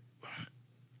year,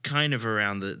 kind of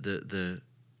around the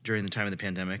during the time of the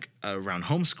pandemic, around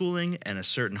homeschooling and a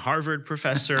certain Harvard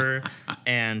professor.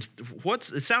 And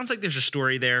it sounds like there's a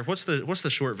story there. What's the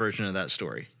short version of that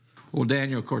story? Well,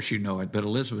 Daniel, of course you know it, but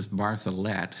Elizabeth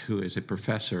Bartholet, who is a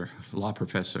law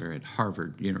professor at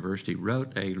Harvard University,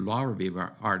 wrote a law review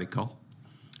article,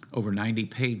 over 90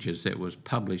 pages, that was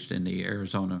published in the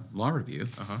Arizona Law Review.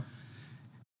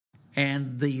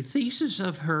 And the thesis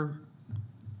of her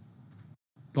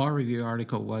law review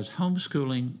article was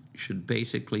homeschooling should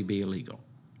basically be illegal,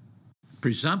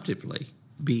 presumptively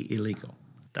be illegal.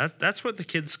 That's what the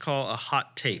kids call a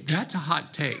hot take. That's a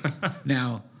hot take.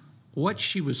 Now, what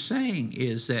she was saying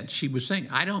is that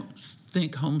I don't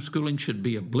think homeschooling should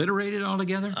be obliterated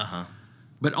altogether,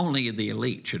 but only the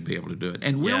elite should be able to do it.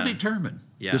 And we'll determine.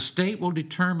 The state will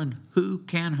determine who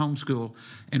can homeschool.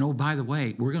 And, oh, by the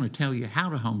way, we're going to tell you how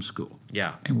to homeschool.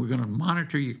 Yeah. And we're going to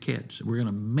monitor your kids. We're going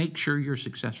to make sure you're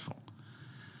successful.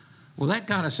 Well, that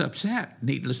got us upset,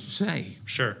 needless to say.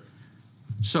 Sure.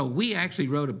 So we actually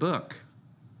wrote a book.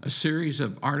 A series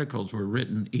of articles were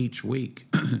written each week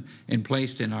and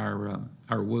placed in our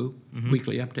WOO,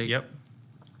 weekly update. Yep.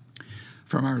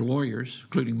 From our lawyers,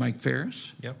 including Mike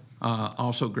Ferris. Yep.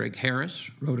 Also, Greg Harris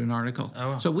wrote an article.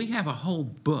 Oh, wow. So we have a whole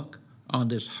book on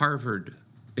this Harvard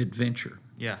adventure.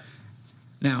 Yeah.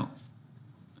 Now,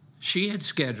 she had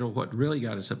scheduled, what really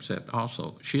got us upset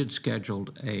also, she had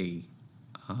scheduled a,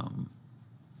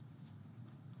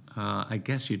 I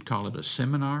guess you'd call it a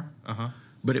seminar,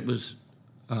 but it was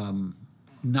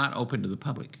not open to the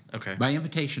public. Okay. By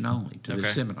invitation only to the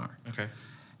seminar. Okay.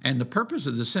 And the purpose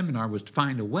of the seminar was to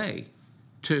find a way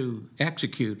to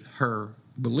execute her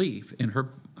belief in her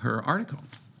article.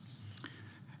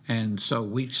 And so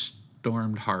we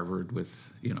stormed Harvard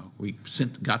with, we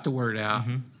got the word out.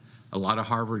 A lot of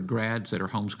Harvard grads that are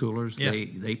homeschoolers,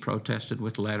 they protested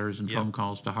with letters and phone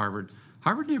calls to Harvard.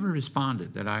 Harvard never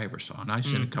responded that I ever saw, and I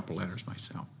sent a couple letters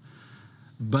myself.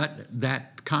 But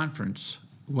that conference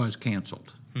was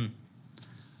canceled.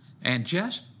 And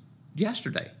just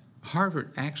yesterday,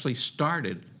 Harvard actually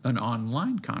started an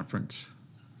online conference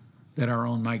that our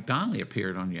own Mike Donnelly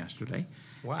appeared on yesterday.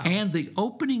 Wow. And the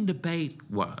opening debate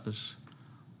was,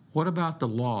 what about the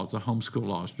laws, the homeschool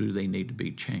laws? Do they need to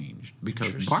be changed?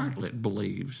 Because Bartlett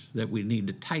believes that we need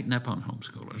to tighten up on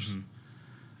homeschoolers.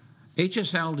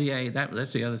 HSLDA,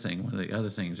 that's the other thing. One of the other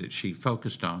things that she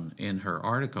focused on in her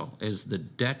article is the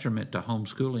detriment to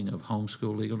homeschooling of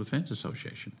Homeschool Legal Defense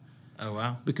Association. Oh,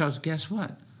 wow. Because guess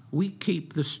what? We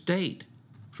keep the state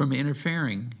from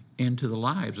interfering into the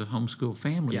lives of homeschool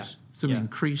families through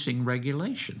increasing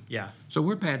regulation. Yeah. So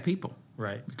we're bad people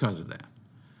because of that.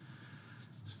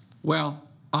 Well,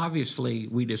 obviously,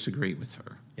 we disagree with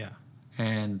her. Yeah.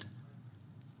 And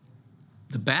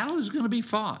the battle is going to be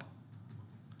fought.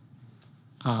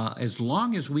 As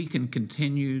long as we can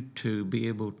continue to be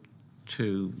able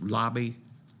to lobby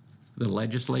the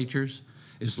legislatures,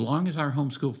 as long as our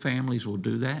homeschool families will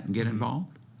do that and get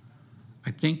involved, I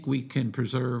think we can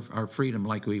preserve our freedom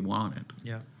like we want it.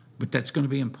 Yeah. But that's going to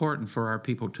be important for our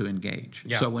people to engage.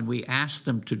 Yeah. So when we ask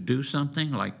them to do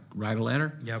something like write a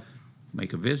letter,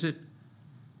 make a visit,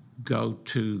 go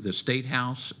to the State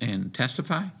House and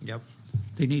testify,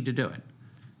 they need to do it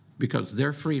because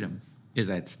their freedom is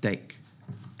at stake.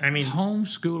 I mean,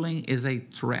 homeschooling is a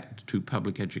threat to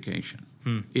public education.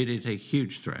 It is a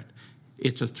huge threat.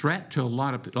 It's a threat to a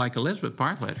lot of, like Elizabeth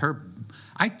Bartlett,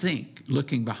 I think,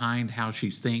 looking behind how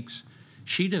she thinks,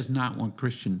 she does not want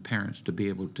Christian parents to be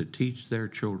able to teach their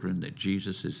children that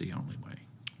Jesus is the only way.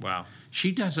 Wow.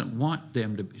 She doesn't want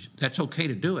them to, that's okay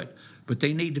to do it, but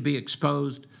they need to be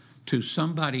exposed to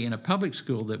somebody in a public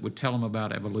school that would tell them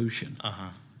about evolution.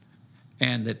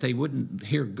 And that they wouldn't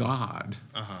hear God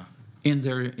in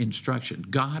their instruction.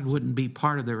 God wouldn't be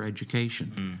part of their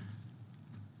education.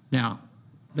 Now,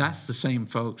 that's the same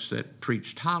folks that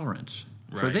preach tolerance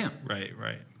for them. Right.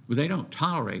 But they don't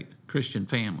tolerate Christian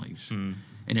families.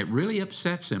 And it really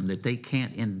upsets them that they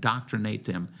can't indoctrinate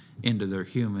them into their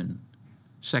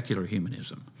secular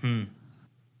humanism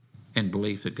and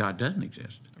belief that God doesn't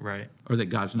exist. Right. Or that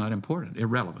God's not important,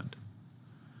 irrelevant.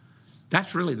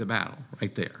 That's really the battle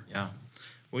right there. Yeah.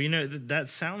 Well, that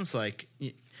sounds like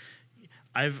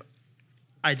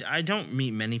I don't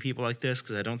meet many people like this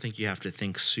because I don't think you have to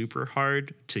think super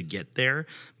hard to get there.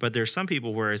 But there's some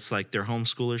people where it's like they're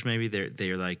homeschoolers. Maybe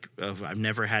they're like, oh, I've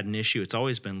never had an issue. It's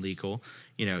always been legal.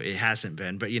 It hasn't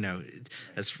been, but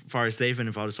as far as they've been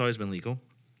involved, it's always been legal.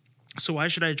 So why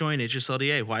should I join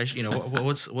HSLDA? Why,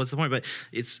 what's the point? But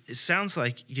it sounds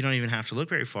like you don't even have to look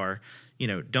very far.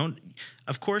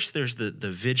 Of course, there's the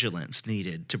vigilance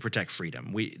needed to protect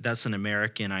freedom. That's an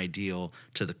American ideal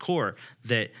to the core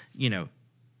that,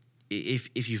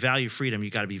 if you value freedom, you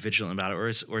got to be vigilant about it, or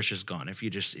it's just gone. If you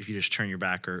just turn your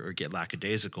back or get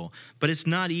lackadaisical. But it's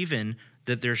not even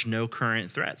that there's no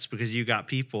current threats because you got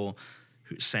people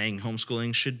saying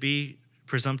homeschooling should be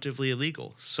presumptively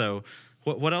illegal. So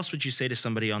what else would you say to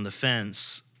somebody on the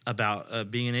fence about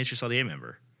being an HSLDA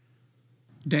member?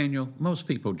 Daniel, most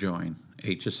people join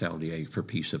HSLDA for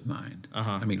peace of mind.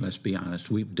 I mean, let's be honest.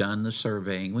 We've done the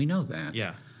surveying. We know that.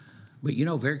 Yeah. But,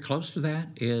 very close to that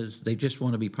is they just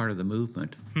want to be part of the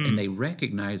movement. And they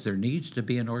recognize there needs to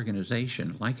be an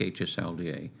organization like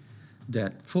HSLDA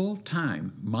that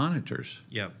full-time monitors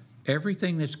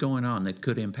everything that's going on that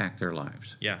could impact their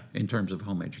lives in terms of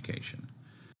home education.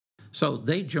 So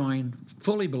they join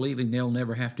fully believing they'll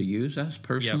never have to use us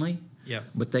personally,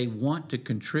 but they want to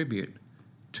contribute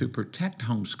to protect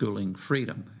homeschooling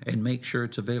freedom and make sure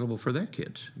it's available for their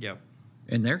kids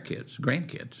and their kids,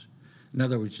 grandkids. In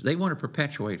other words, they want to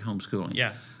perpetuate homeschooling.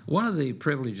 Yeah. One of the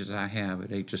privileges I have at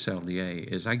HSLDA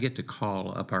is I get to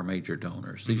call up our major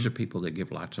donors. These are people that give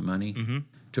lots of money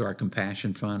to our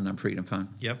Compassion Fund, our Freedom Fund.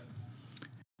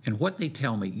 And what they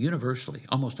tell me universally,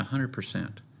 almost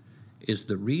 100%, is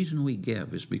the reason we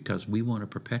give is because we want to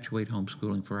perpetuate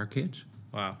homeschooling for our kids.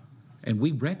 Wow. And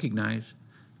we recognize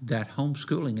that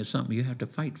homeschooling is something you have to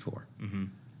fight for.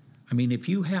 I mean, if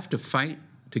you have to fight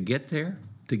to get there,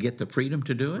 to get the freedom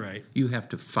to do it, you have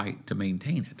to fight to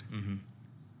maintain it. And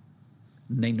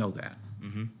they know that.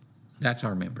 That's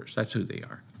our members. That's who they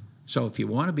are. So if you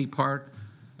want to be part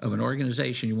of an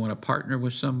organization, you want to partner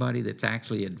with somebody that's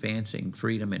actually advancing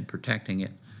freedom and protecting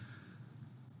it,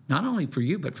 not only for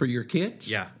you, but for your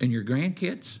kids and your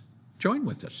grandkids, join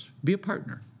with us. Be a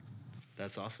partner.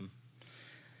 That's awesome.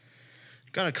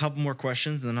 Got a couple more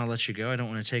questions, and then I'll let you go. I don't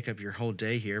want to take up your whole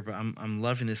day here, but I'm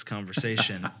loving this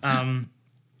conversation.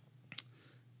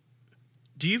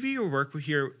 Do you view your work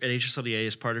here at HSLDA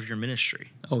as part of your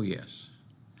ministry? Oh, yes,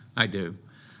 I do.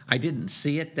 I didn't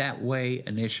see it that way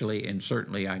initially, and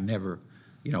certainly I never,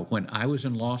 when I was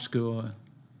in law school,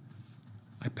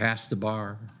 I passed the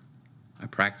bar. I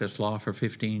practiced law for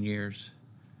 15 years.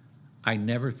 I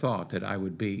never thought that I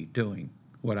would be doing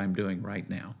what I'm doing right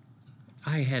now.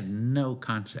 I had no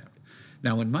concept.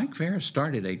 Now, when Mike Ferris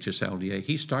started HSLDA,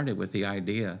 he started with the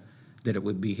idea that it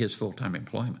would be his full-time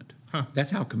employment. Huh.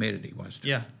 That's how committed he was to it.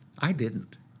 Yeah. I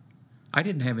didn't. I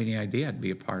didn't have any idea I'd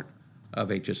be a part of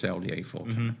HSLDA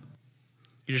full-time. Mm-hmm.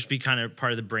 You just be kind of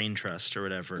part of the brain trust or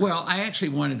whatever. Well, I actually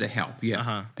wanted to help, yeah.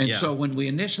 Uh-huh. And yeah. so when we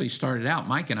initially started out,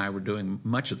 Mike and I were doing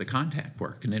much of the contact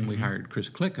work, and then we hired Chris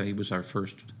Klicka. He was our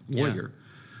first lawyer.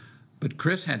 But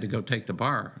Chris had to go take the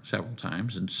bar several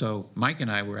times, and so Mike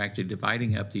and I were actually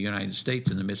dividing up the United States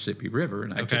and the Mississippi River,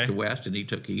 and I took the west and he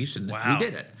took east, and we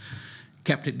did it.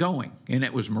 Kept it going, and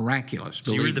it was miraculous.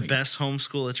 So you were the best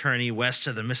homeschool attorney west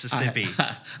of the Mississippi.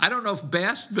 I don't know if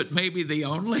best, but maybe the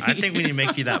only. I think we need to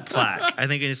make you that plaque. I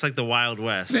think it's like the Wild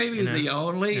West. Maybe the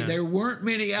only. Yeah. There weren't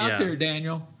many out there,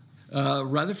 Daniel.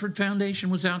 Rutherford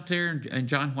Foundation was out there, and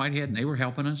John Whitehead, and they were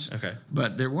helping us. Okay.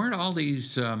 But there weren't all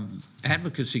these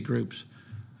advocacy groups,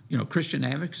 Christian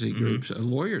advocacy groups,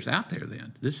 lawyers out there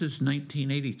then. This is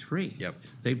 1983. Yep.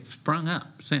 They've sprung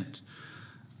up since.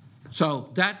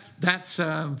 So that's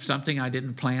something I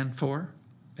didn't plan for,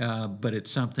 but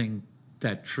it's something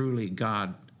that truly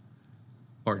God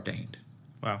ordained.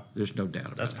 Wow. There's no doubt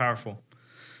about it. That's powerful.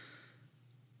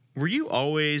 Were you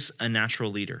always a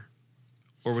natural leader?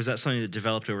 Or was that something that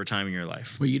developed over time in your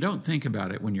life? Well, you don't think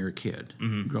about it when you're a kid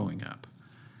growing up.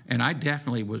 And I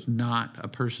definitely was not a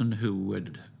person who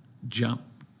would jump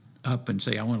up and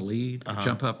say, I want to lead, or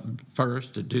jump up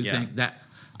first to do things.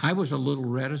 I was a little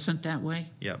reticent that way.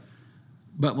 Yep.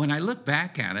 But when I look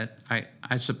back at it,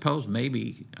 I suppose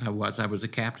maybe I was. I was the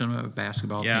captain of a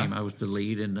basketball team. I was the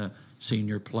lead in the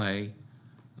senior play.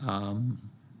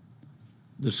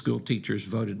 The school teachers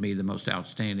voted me the most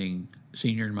outstanding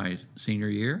senior in my senior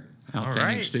year,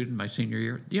 outstanding student my senior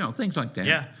year, things like that.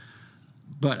 Yeah.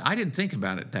 But I didn't think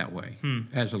about it that way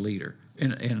as a leader.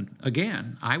 And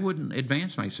again, I wouldn't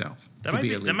advance myself to be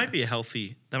a leader. That might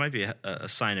be a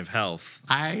sign of health.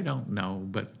 I don't know,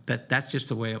 but that's just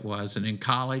the way it was. And in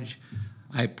college,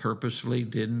 I purposefully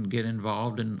didn't get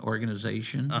involved in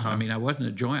organization. I mean, I wasn't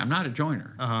a joiner. I'm not a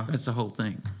joiner. That's the whole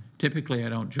thing. Typically, I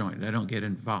don't join. I don't get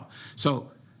involved.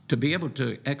 So to be able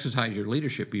to exercise your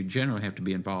leadership, you generally have to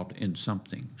be involved in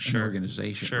something, an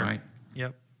organization, right?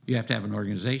 Yep. You have to have an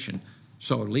organization.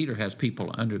 So a leader has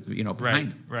people under,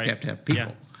 behind them. Right. You have to have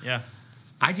people. Yeah.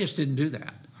 I just didn't do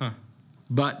that.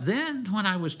 But then when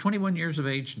I was 21 years of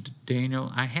age,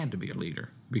 Daniel, I had to be a leader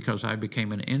because I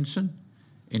became an ensign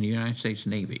in the United States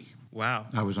Navy. Wow.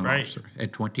 I was an officer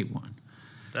at 21.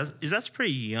 That's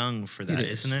pretty young for that,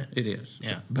 isn't it? It is.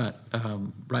 Yeah. But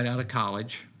right out of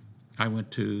college, I went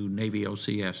to Navy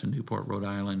OCS in Newport, Rhode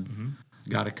Island,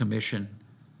 got a commission.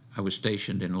 I was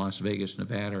stationed in Las Vegas,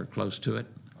 Nevada, or close to it.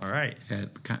 All right. At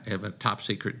a top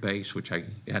secret base, which I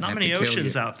had not many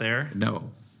oceans out there.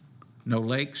 No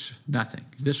lakes, nothing.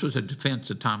 This was a Defense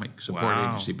Atomic Support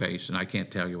Agency base, and I can't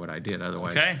tell you what I did.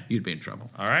 Otherwise, you'd be in trouble.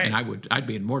 All right. And I'd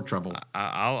be in more trouble.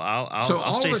 I'll so I'll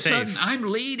all stay of a safe. sudden, I'm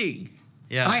leading.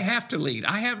 Yeah. I have to lead.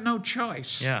 I have no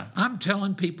choice. Yeah. I'm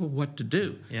telling people what to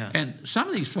do. Yeah. And some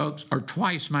of these folks are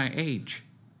twice my age.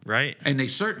 Right. And they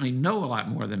certainly know a lot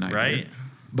more than I do.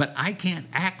 But I can't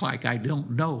act like I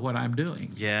don't know what I'm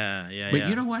doing. Yeah. But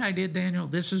you know what I did, Daniel?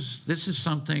 This is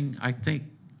something I think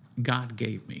God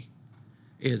gave me.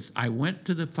 Is I went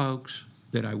to the folks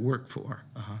that I work for.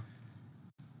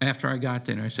 After I got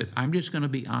there, I said, I'm just going to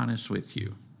be honest with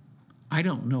you. I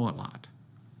don't know a lot.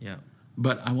 Yeah.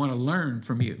 But I want to learn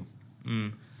from you.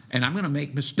 And I'm going to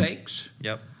make mistakes.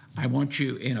 Yep. I want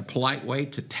you in a polite way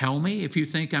to tell me if you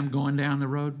think I'm going down the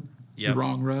road, the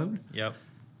wrong road. Yep.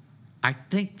 I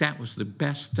think that was the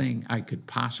best thing I could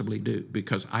possibly do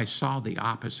because I saw the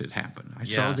opposite happen. I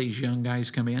saw these young guys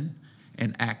come in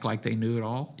and act like they knew it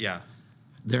all. Yeah.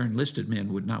 Their enlisted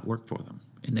men would not work for them,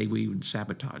 and they would even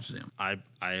sabotage them. I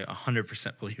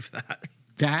 100% believe that.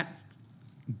 That,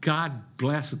 God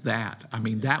bless that. I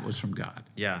mean, that was from God.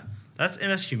 Yeah.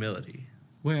 That's humility.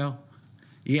 Well,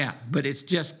 yeah, but it's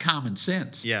just common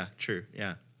sense. Yeah, true.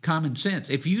 Yeah. Common sense.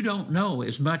 If you don't know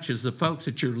as much as the folks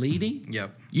that you're leading,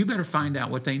 you better find out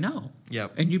what they know.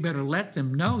 Yep. And you better let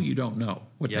them know you don't know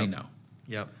what they know.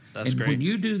 Yep. That's great. And when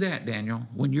you do that, Daniel,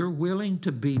 when you're willing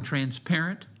to be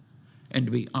transparent and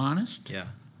to be honest,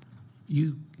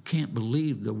 you can't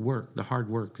believe the hard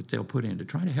work that they'll put in to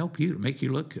try to help you, to make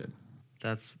you look good.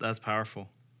 That's powerful.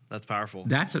 That's powerful.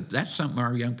 That's something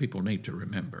our young people need to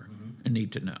remember and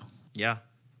need to know. Yeah.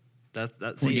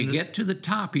 That's when you get to the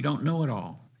top, you don't know it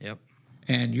all. Yep.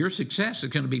 And your success is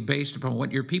going to be based upon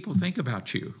what your people think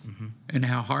about you and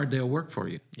how hard they'll work for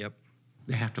you. Yep.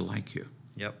 They have to like you.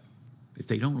 Yep. If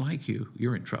they don't like you,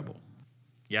 you're in trouble.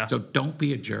 Yeah. So don't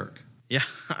be a jerk. Yeah,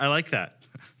 I like that.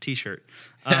 T-shirt.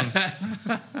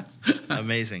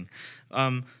 Amazing.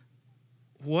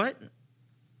 What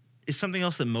is something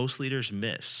else that most leaders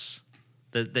miss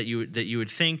that you would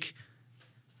think?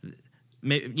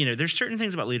 There's certain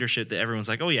things about leadership that everyone's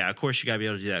like, oh yeah, of course you got to be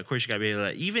able to do that. Of course you got to be able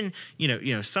to do that.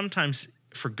 Even sometimes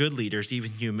for good leaders,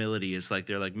 even humility is like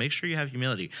they're like, make sure you have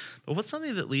humility. But what's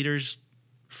something that leaders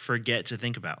forget to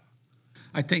think about?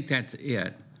 I think that's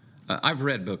it. I've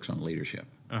read books on leadership.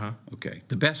 Okay.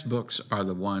 The best books are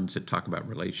the ones that talk about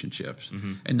relationships.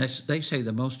 Mm-hmm. And they say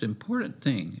the most important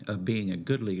thing of being a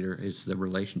good leader is the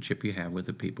relationship you have with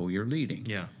the people you're leading.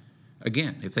 Yeah.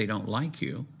 Again, if they don't like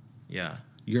you,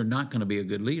 you're not going to be a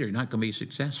good leader. You're not going to be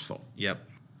successful. Yep.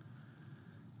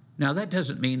 Now, that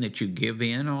doesn't mean that you give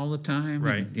in all the time.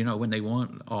 Right. And, when they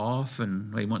want off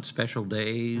and they want special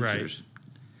days. Right. Or,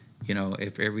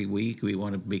 if every week we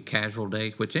want to be casual day,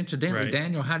 which incidentally, right.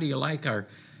 Daniel, how do you like our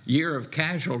year of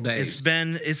casual days? It's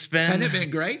been Hasn't it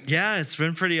been great? Yeah, it's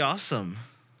been pretty awesome.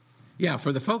 Yeah,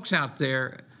 for the folks out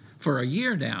there, for a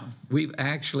year now, we've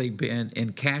actually been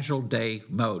in casual day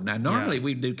mode. Now, normally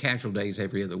we do casual days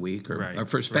every other week or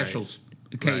for special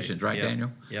occasions, right, yep.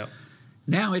 Daniel? Yep.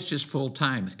 Now it's just full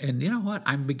time. And you know what?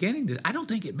 I don't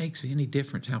think it makes any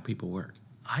difference how people work.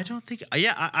 I don't think.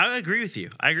 Yeah, I agree with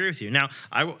you. Now,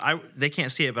 they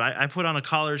can't see it, but I put on a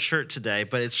collared shirt today,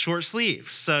 but it's short sleeve,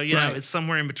 so it's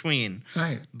somewhere in between.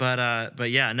 Right.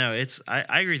 But yeah, no, it's.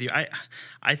 I agree with you.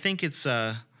 I think it's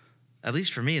at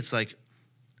least for me, it's like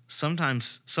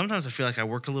sometimes I feel like I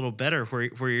work a little better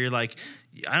where you're like,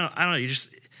 I don't know, you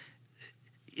just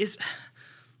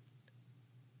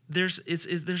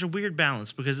there's a weird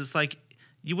balance because it's like.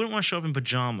 You wouldn't want to show up in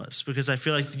pajamas because I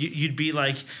feel like you'd be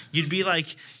like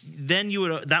then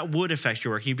that would affect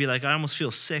your work. You'd be like, I almost feel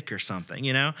sick or something,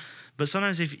 But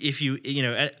sometimes if you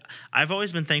I've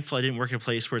always been thankful I didn't work in a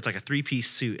place where it's like a 3-piece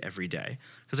suit every day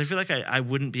because I feel like I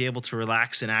wouldn't be able to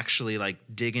relax and actually like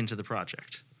dig into the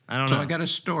project. I don't know. So I got a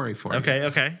story for you.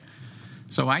 Okay.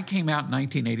 So I came out in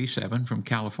 1987 from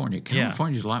California.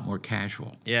 California's a lot more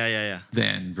casual. Yeah.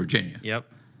 Than Virginia. Yep.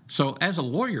 So as a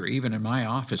lawyer, even in my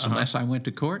office, unless I went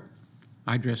to court,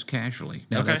 I dress casually.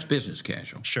 Now, that's business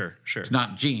casual. Sure. It's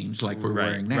not jeans like we're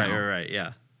wearing now. Right,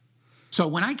 yeah. So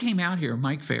when I came out here,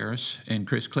 Mike Ferris and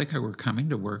Chris Clicker were coming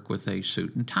to work with a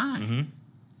suit and tie. Mm-hmm.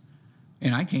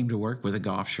 And I came to work with a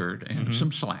golf shirt and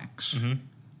some slacks. Mm-hmm.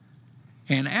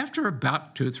 And after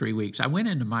about 2 or 3 weeks, I went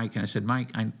into Mike and I said,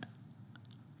 Mike,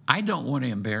 I don't want to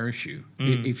embarrass you.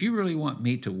 If you really want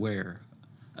me to wear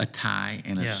a tie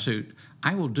and a suit,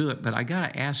 I will do it, but I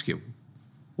got to ask you,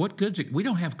 what goods? We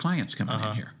don't have clients coming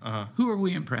in here. Who are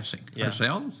we impressing?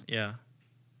 Ourselves? Yeah.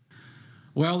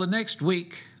 Well, the next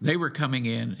week, they were coming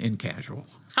in casual.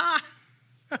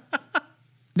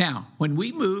 Now, when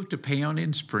we moved to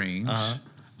Payonin Springs,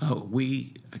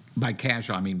 by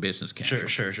casual, I mean business casual.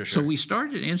 Sure. So we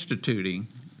started instituting,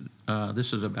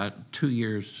 this is about 2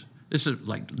 years, this is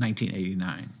like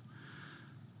 1989.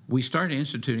 We started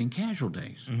instituting casual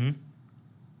days. Mm-hmm.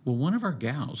 Well, one of our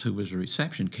gals who was a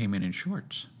reception came in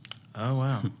shorts. Oh,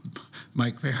 wow.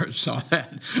 Mike Ferris saw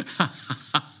that.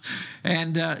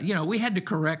 And, we had to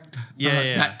correct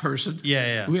that person.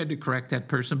 Yeah. We had to correct that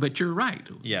person. But you're right.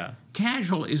 Yeah.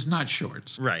 Casual is not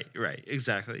shorts. Right.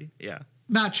 Exactly. Yeah.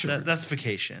 Not shorts. That's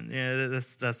vacation. Yeah,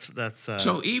 that's.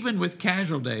 So even with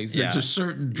casual days, there's a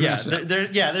certain dress up.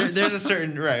 There's a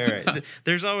certain right.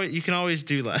 There's always you can always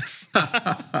do less.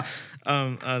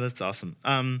 That's awesome.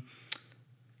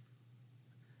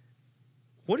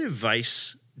 What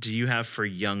advice do you have for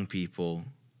young people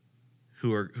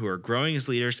who are growing as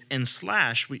leaders and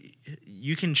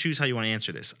you can choose how you want to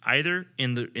answer this, either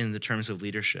in the terms of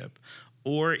leadership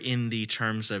or in the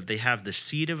terms of they have the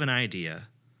seed of an idea,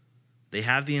 they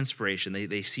have the inspiration,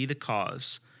 they see the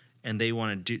cause, and they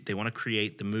want to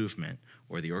create the movement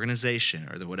or the organization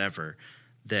or the whatever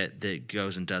that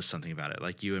goes and does something about it,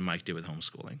 like you and Mike did with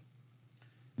homeschooling.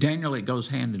 Daniel, it goes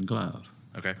hand in glove.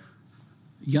 Okay.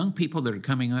 Young people that are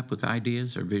coming up with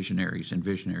ideas are visionaries, and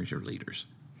visionaries are leaders.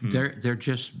 They're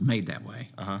just made that way.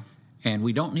 And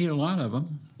we don't need a lot of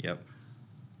them. Yep.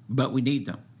 But we need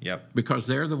them. Yep. Because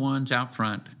they're the ones out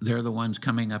front. They're the ones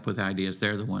coming up with ideas.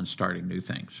 They're the ones starting new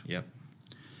things. Yep.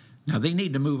 Now, they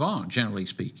need to move on, generally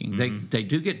speaking. Mm-hmm. They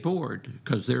do get bored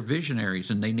because they're visionaries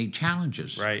and they need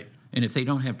challenges. Right. And if they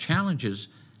don't have challenges,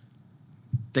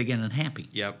 they get unhappy.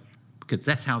 Yep. Because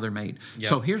that's how they're made. Yep.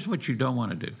 So here's what you don't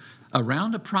want to do.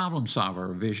 Around a problem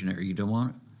solver or visionary, you don't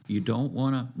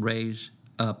want to raise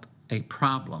up a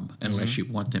problem unless you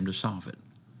want them to solve it.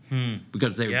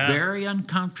 Because they're very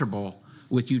uncomfortable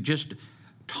with you just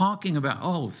talking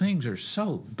about, things are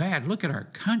so bad. Look at our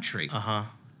country.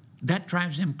 that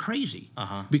drives them crazy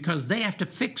because they have to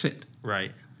fix it.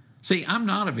 Right. See, I'm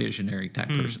not a visionary type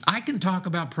person. I can talk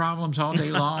about problems all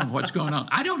day long, what's going on.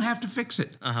 I don't have to fix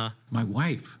it. My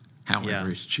wife,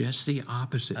 however, is just the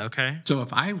opposite. Okay. So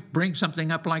if I bring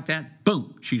something up like that,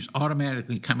 boom, she's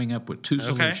automatically coming up with 2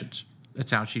 solutions.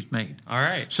 That's how she's made. All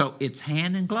right. So it's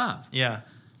hand in glove. Yeah.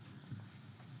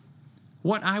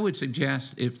 What I would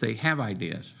suggest if they have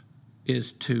ideas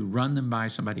is to run them by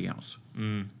somebody else.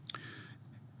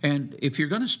 And if you're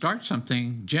going to start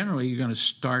something, generally you're going to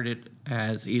start it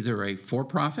as either a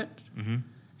for-profit,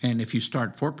 and if you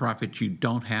start for-profit, you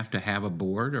don't have to have a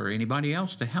board or anybody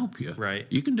else to help you. Right.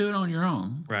 You can do it on your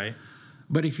own. Right.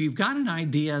 But if you've got an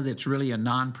idea that's really a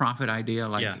nonprofit idea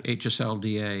like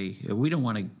HSLDA, we don't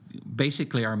want to.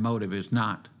 Basically, our motive is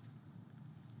not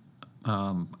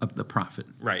the profit.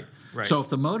 Right. Right. So if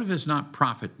the motive is not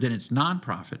profit, then it's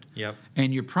nonprofit. Yep.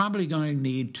 And you're probably going to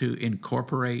need to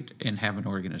incorporate and have an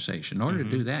organization. In order to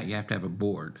do that, you have to have a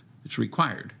board. It's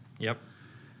required. Yep.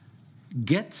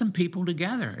 Get some people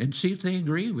together and see if they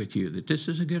agree with you that this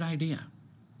is a good idea.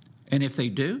 And if they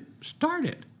do, start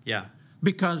it. Yeah.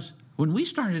 Because when we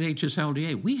started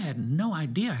HSLDA, we had no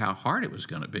idea how hard it was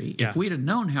going to be. Yeah. If we'd have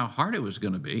known how hard it was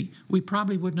going to be, we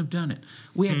probably wouldn't have done it.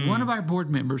 We had one of our board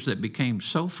members that became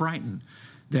so frightened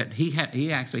that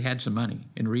he actually had some money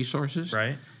and resources.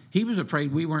 Right. He was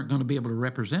afraid we weren't going to be able to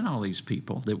represent all these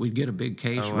people, that we'd get a big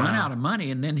case, run out of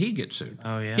money, and then he'd get sued.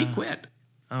 Oh, yeah. He quit.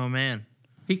 Oh, man.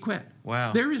 He quit.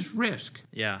 Wow. There is risk.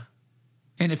 Yeah.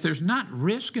 And if there's not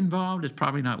risk involved, it's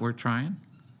probably not worth trying.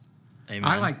 Amen.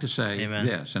 I like to say Amen.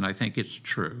 this, and I think it's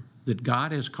true, that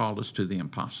God has called us to the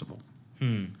impossible.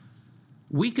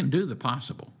 We can do the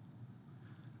possible.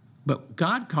 But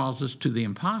God calls us to the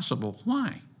impossible.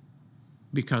 Why?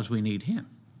 Because we need Him.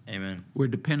 Amen. We're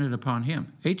dependent upon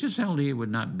Him. HSLDA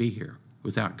would not be here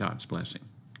without God's blessing.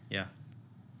 Yeah.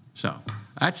 So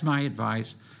that's my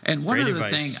advice. And one Great other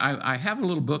advice. thing, I have a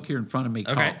little book here in front of me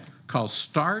called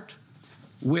Start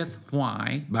with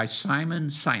Why by Simon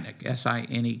Sinek,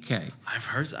 S-I-N-E-K.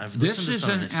 I've listened to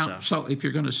some of his stuff. So if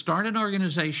you're going to start an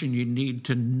organization, you need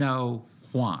to know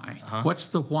why. What's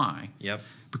the why? Yep.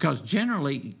 Because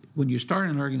generally, when you start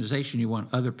an organization, you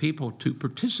want other people to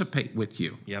participate with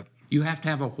you. Yep. You have to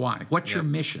have a why. What's your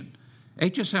mission?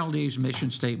 HSLD's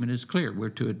mission statement is clear. We're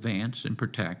to advance and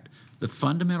protect the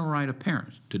fundamental right of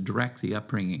parents to direct the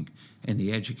upbringing and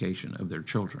the education of their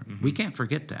children. We can't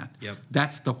forget that. Yep.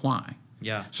 That's the why.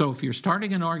 Yeah. So if you're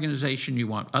starting an organization, you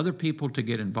want other people to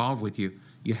get involved with you,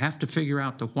 you have to figure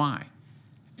out the why.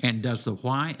 And does the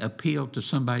why appeal to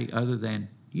somebody other than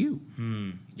you?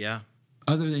 Yeah.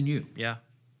 Other than you. Yeah.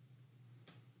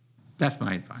 That's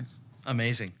my advice.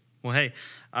 Amazing. Well, hey,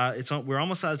 we're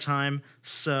almost out of time,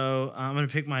 so I'm going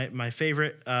to pick my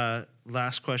favorite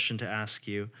last question to ask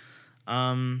you.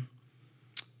 Here's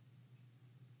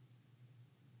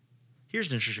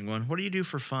an interesting one. What do you do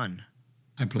for fun?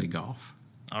 I play golf.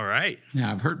 All right.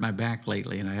 Now, I've hurt my back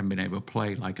lately, and I haven't been able to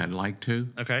play like I'd like to.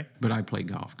 Okay. But I play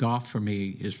golf. Golf, for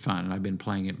me, is fun, and I've been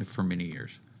playing it for many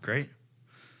years. Great.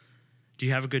 Do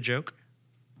you have a good joke?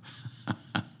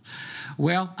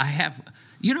 Well, I have.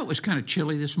 You know, it was kind of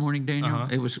chilly this morning, Daniel.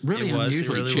 It was really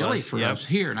unusually chilly for us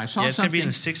here, and I saw something. It's going to be in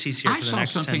the 60s here for the next 10 days. I saw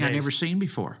something I'd never seen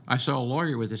before. I saw a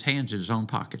lawyer with his hands in his own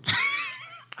pockets.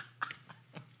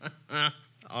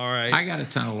 All right. I got a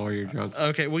ton of lawyer jokes.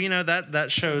 Okay. Well, you know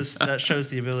that shows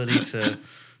the ability to.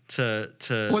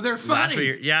 Well, they're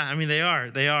funny. Yeah, I mean they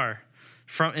are.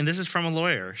 And this is from a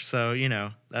lawyer, so you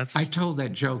know that's. I told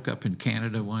that joke up in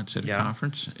Canada once at a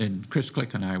conference, and Chris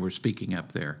Click and I were speaking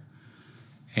up there.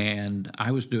 And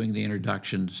I was doing the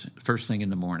introductions first thing in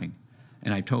the morning.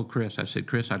 And I told Chris, I said,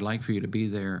 Chris, I'd like for you to be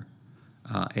there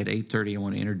at 8:30. I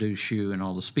want to introduce you and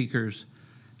all the speakers,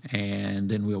 and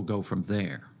then we'll go from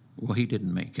there. Well, he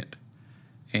didn't make it.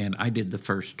 And I did the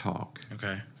first talk.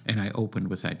 Okay. And I opened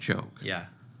with that joke. Yeah.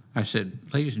 I said,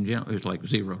 ladies and gentlemen, it was like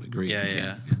 0 degrees.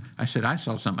 Yeah. I said, I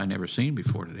saw something I'd never seen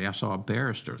before today. I saw a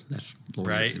barrister, that's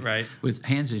lawyers, right, with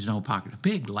hands in his own pocket. A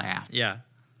big laugh. Yeah.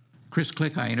 Chris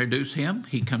Click, I introduce him.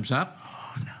 He comes up.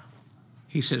 Oh, no.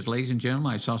 He says, ladies and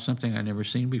gentlemen, I saw something I'd never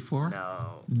seen before.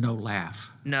 No. No laugh.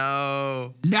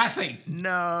 No. Nothing.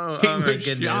 No. He Oh, my was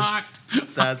goodness.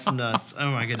 shocked. That's nuts.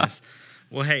 Oh, my goodness.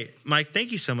 Well, hey, Mike,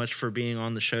 thank you so much for being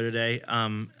on the show today.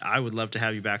 I would love to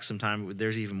have you back sometime.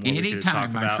 There's even more we could talk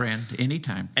about. Anytime, my friend.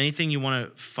 Anytime. Anything you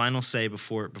want to final say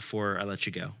before I let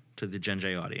you go to the Gen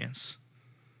J audience?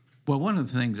 Well, one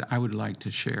of the things I would like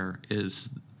to share is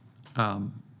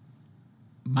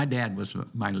my dad was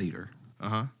my leader.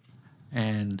 Uh-huh.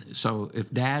 And so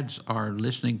if dads are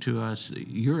listening to us,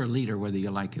 you're a leader whether you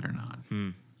like it or not.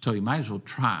 So you might as well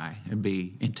try and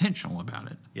be intentional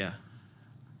about it. Yeah.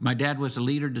 My dad was a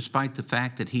leader despite the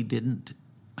fact that he didn't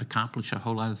accomplish a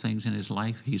whole lot of things in his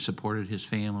life. He supported his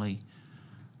family.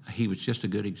 He was just a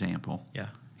good example. Yeah.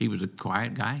 He was a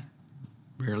quiet guy,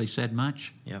 rarely said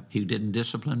much. Yep. He didn't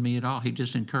discipline me at all. He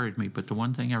just encouraged me. But the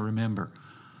one thing I remember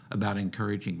about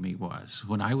encouraging me was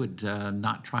when I would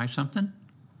not try something,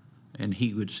 and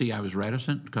he would see I was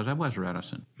reticent, because I was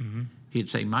reticent. Mm-hmm. He'd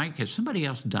say, Mike, has somebody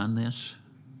else done this?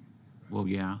 Well,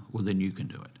 yeah. Well, then you can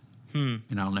do it.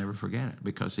 And I'll never forget it,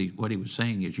 because what he was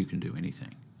saying is you can do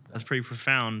anything. That's pretty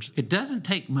profound. It doesn't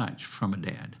take much from a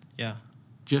dad. Yeah.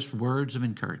 Just words of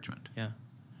encouragement. Yeah.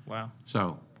 Wow.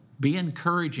 So be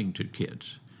encouraging to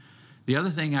kids. The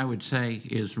other thing I would say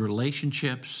is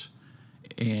relationships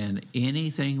and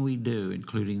anything we do,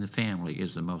 including the family,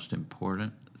 is the most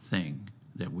important thing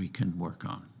that we can work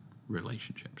on,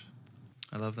 relationships.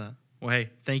 I love that. Well,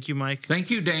 hey, thank you, Mike. Thank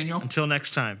you, Daniel. Until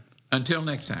next time. Until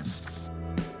next time.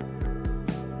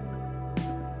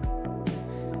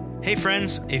 Hey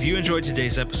friends, if you enjoyed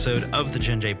today's episode of the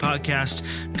Gen J Podcast,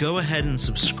 go ahead and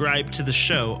subscribe to the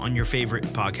show on your favorite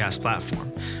podcast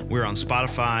platform. We're on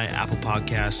Spotify, Apple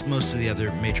Podcasts, most of the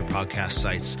other major podcast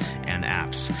sites and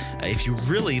apps. If you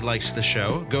really liked the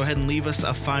show, go ahead and leave us a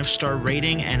 5-star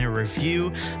rating and a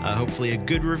review, hopefully a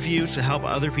good review to help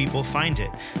other people find it.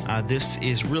 This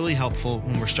is really helpful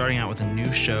when we're starting out with a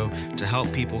new show to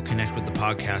help people connect with the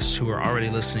podcast who are already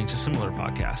listening to similar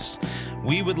podcasts.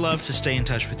 We would love to stay in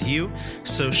touch with you,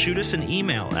 so shoot us an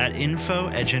email at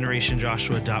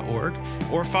info@generationjoshua.org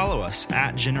or follow us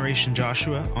at Generation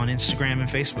Joshua on Instagram and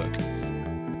Facebook.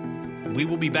 We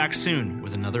will be back soon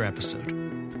with another episode.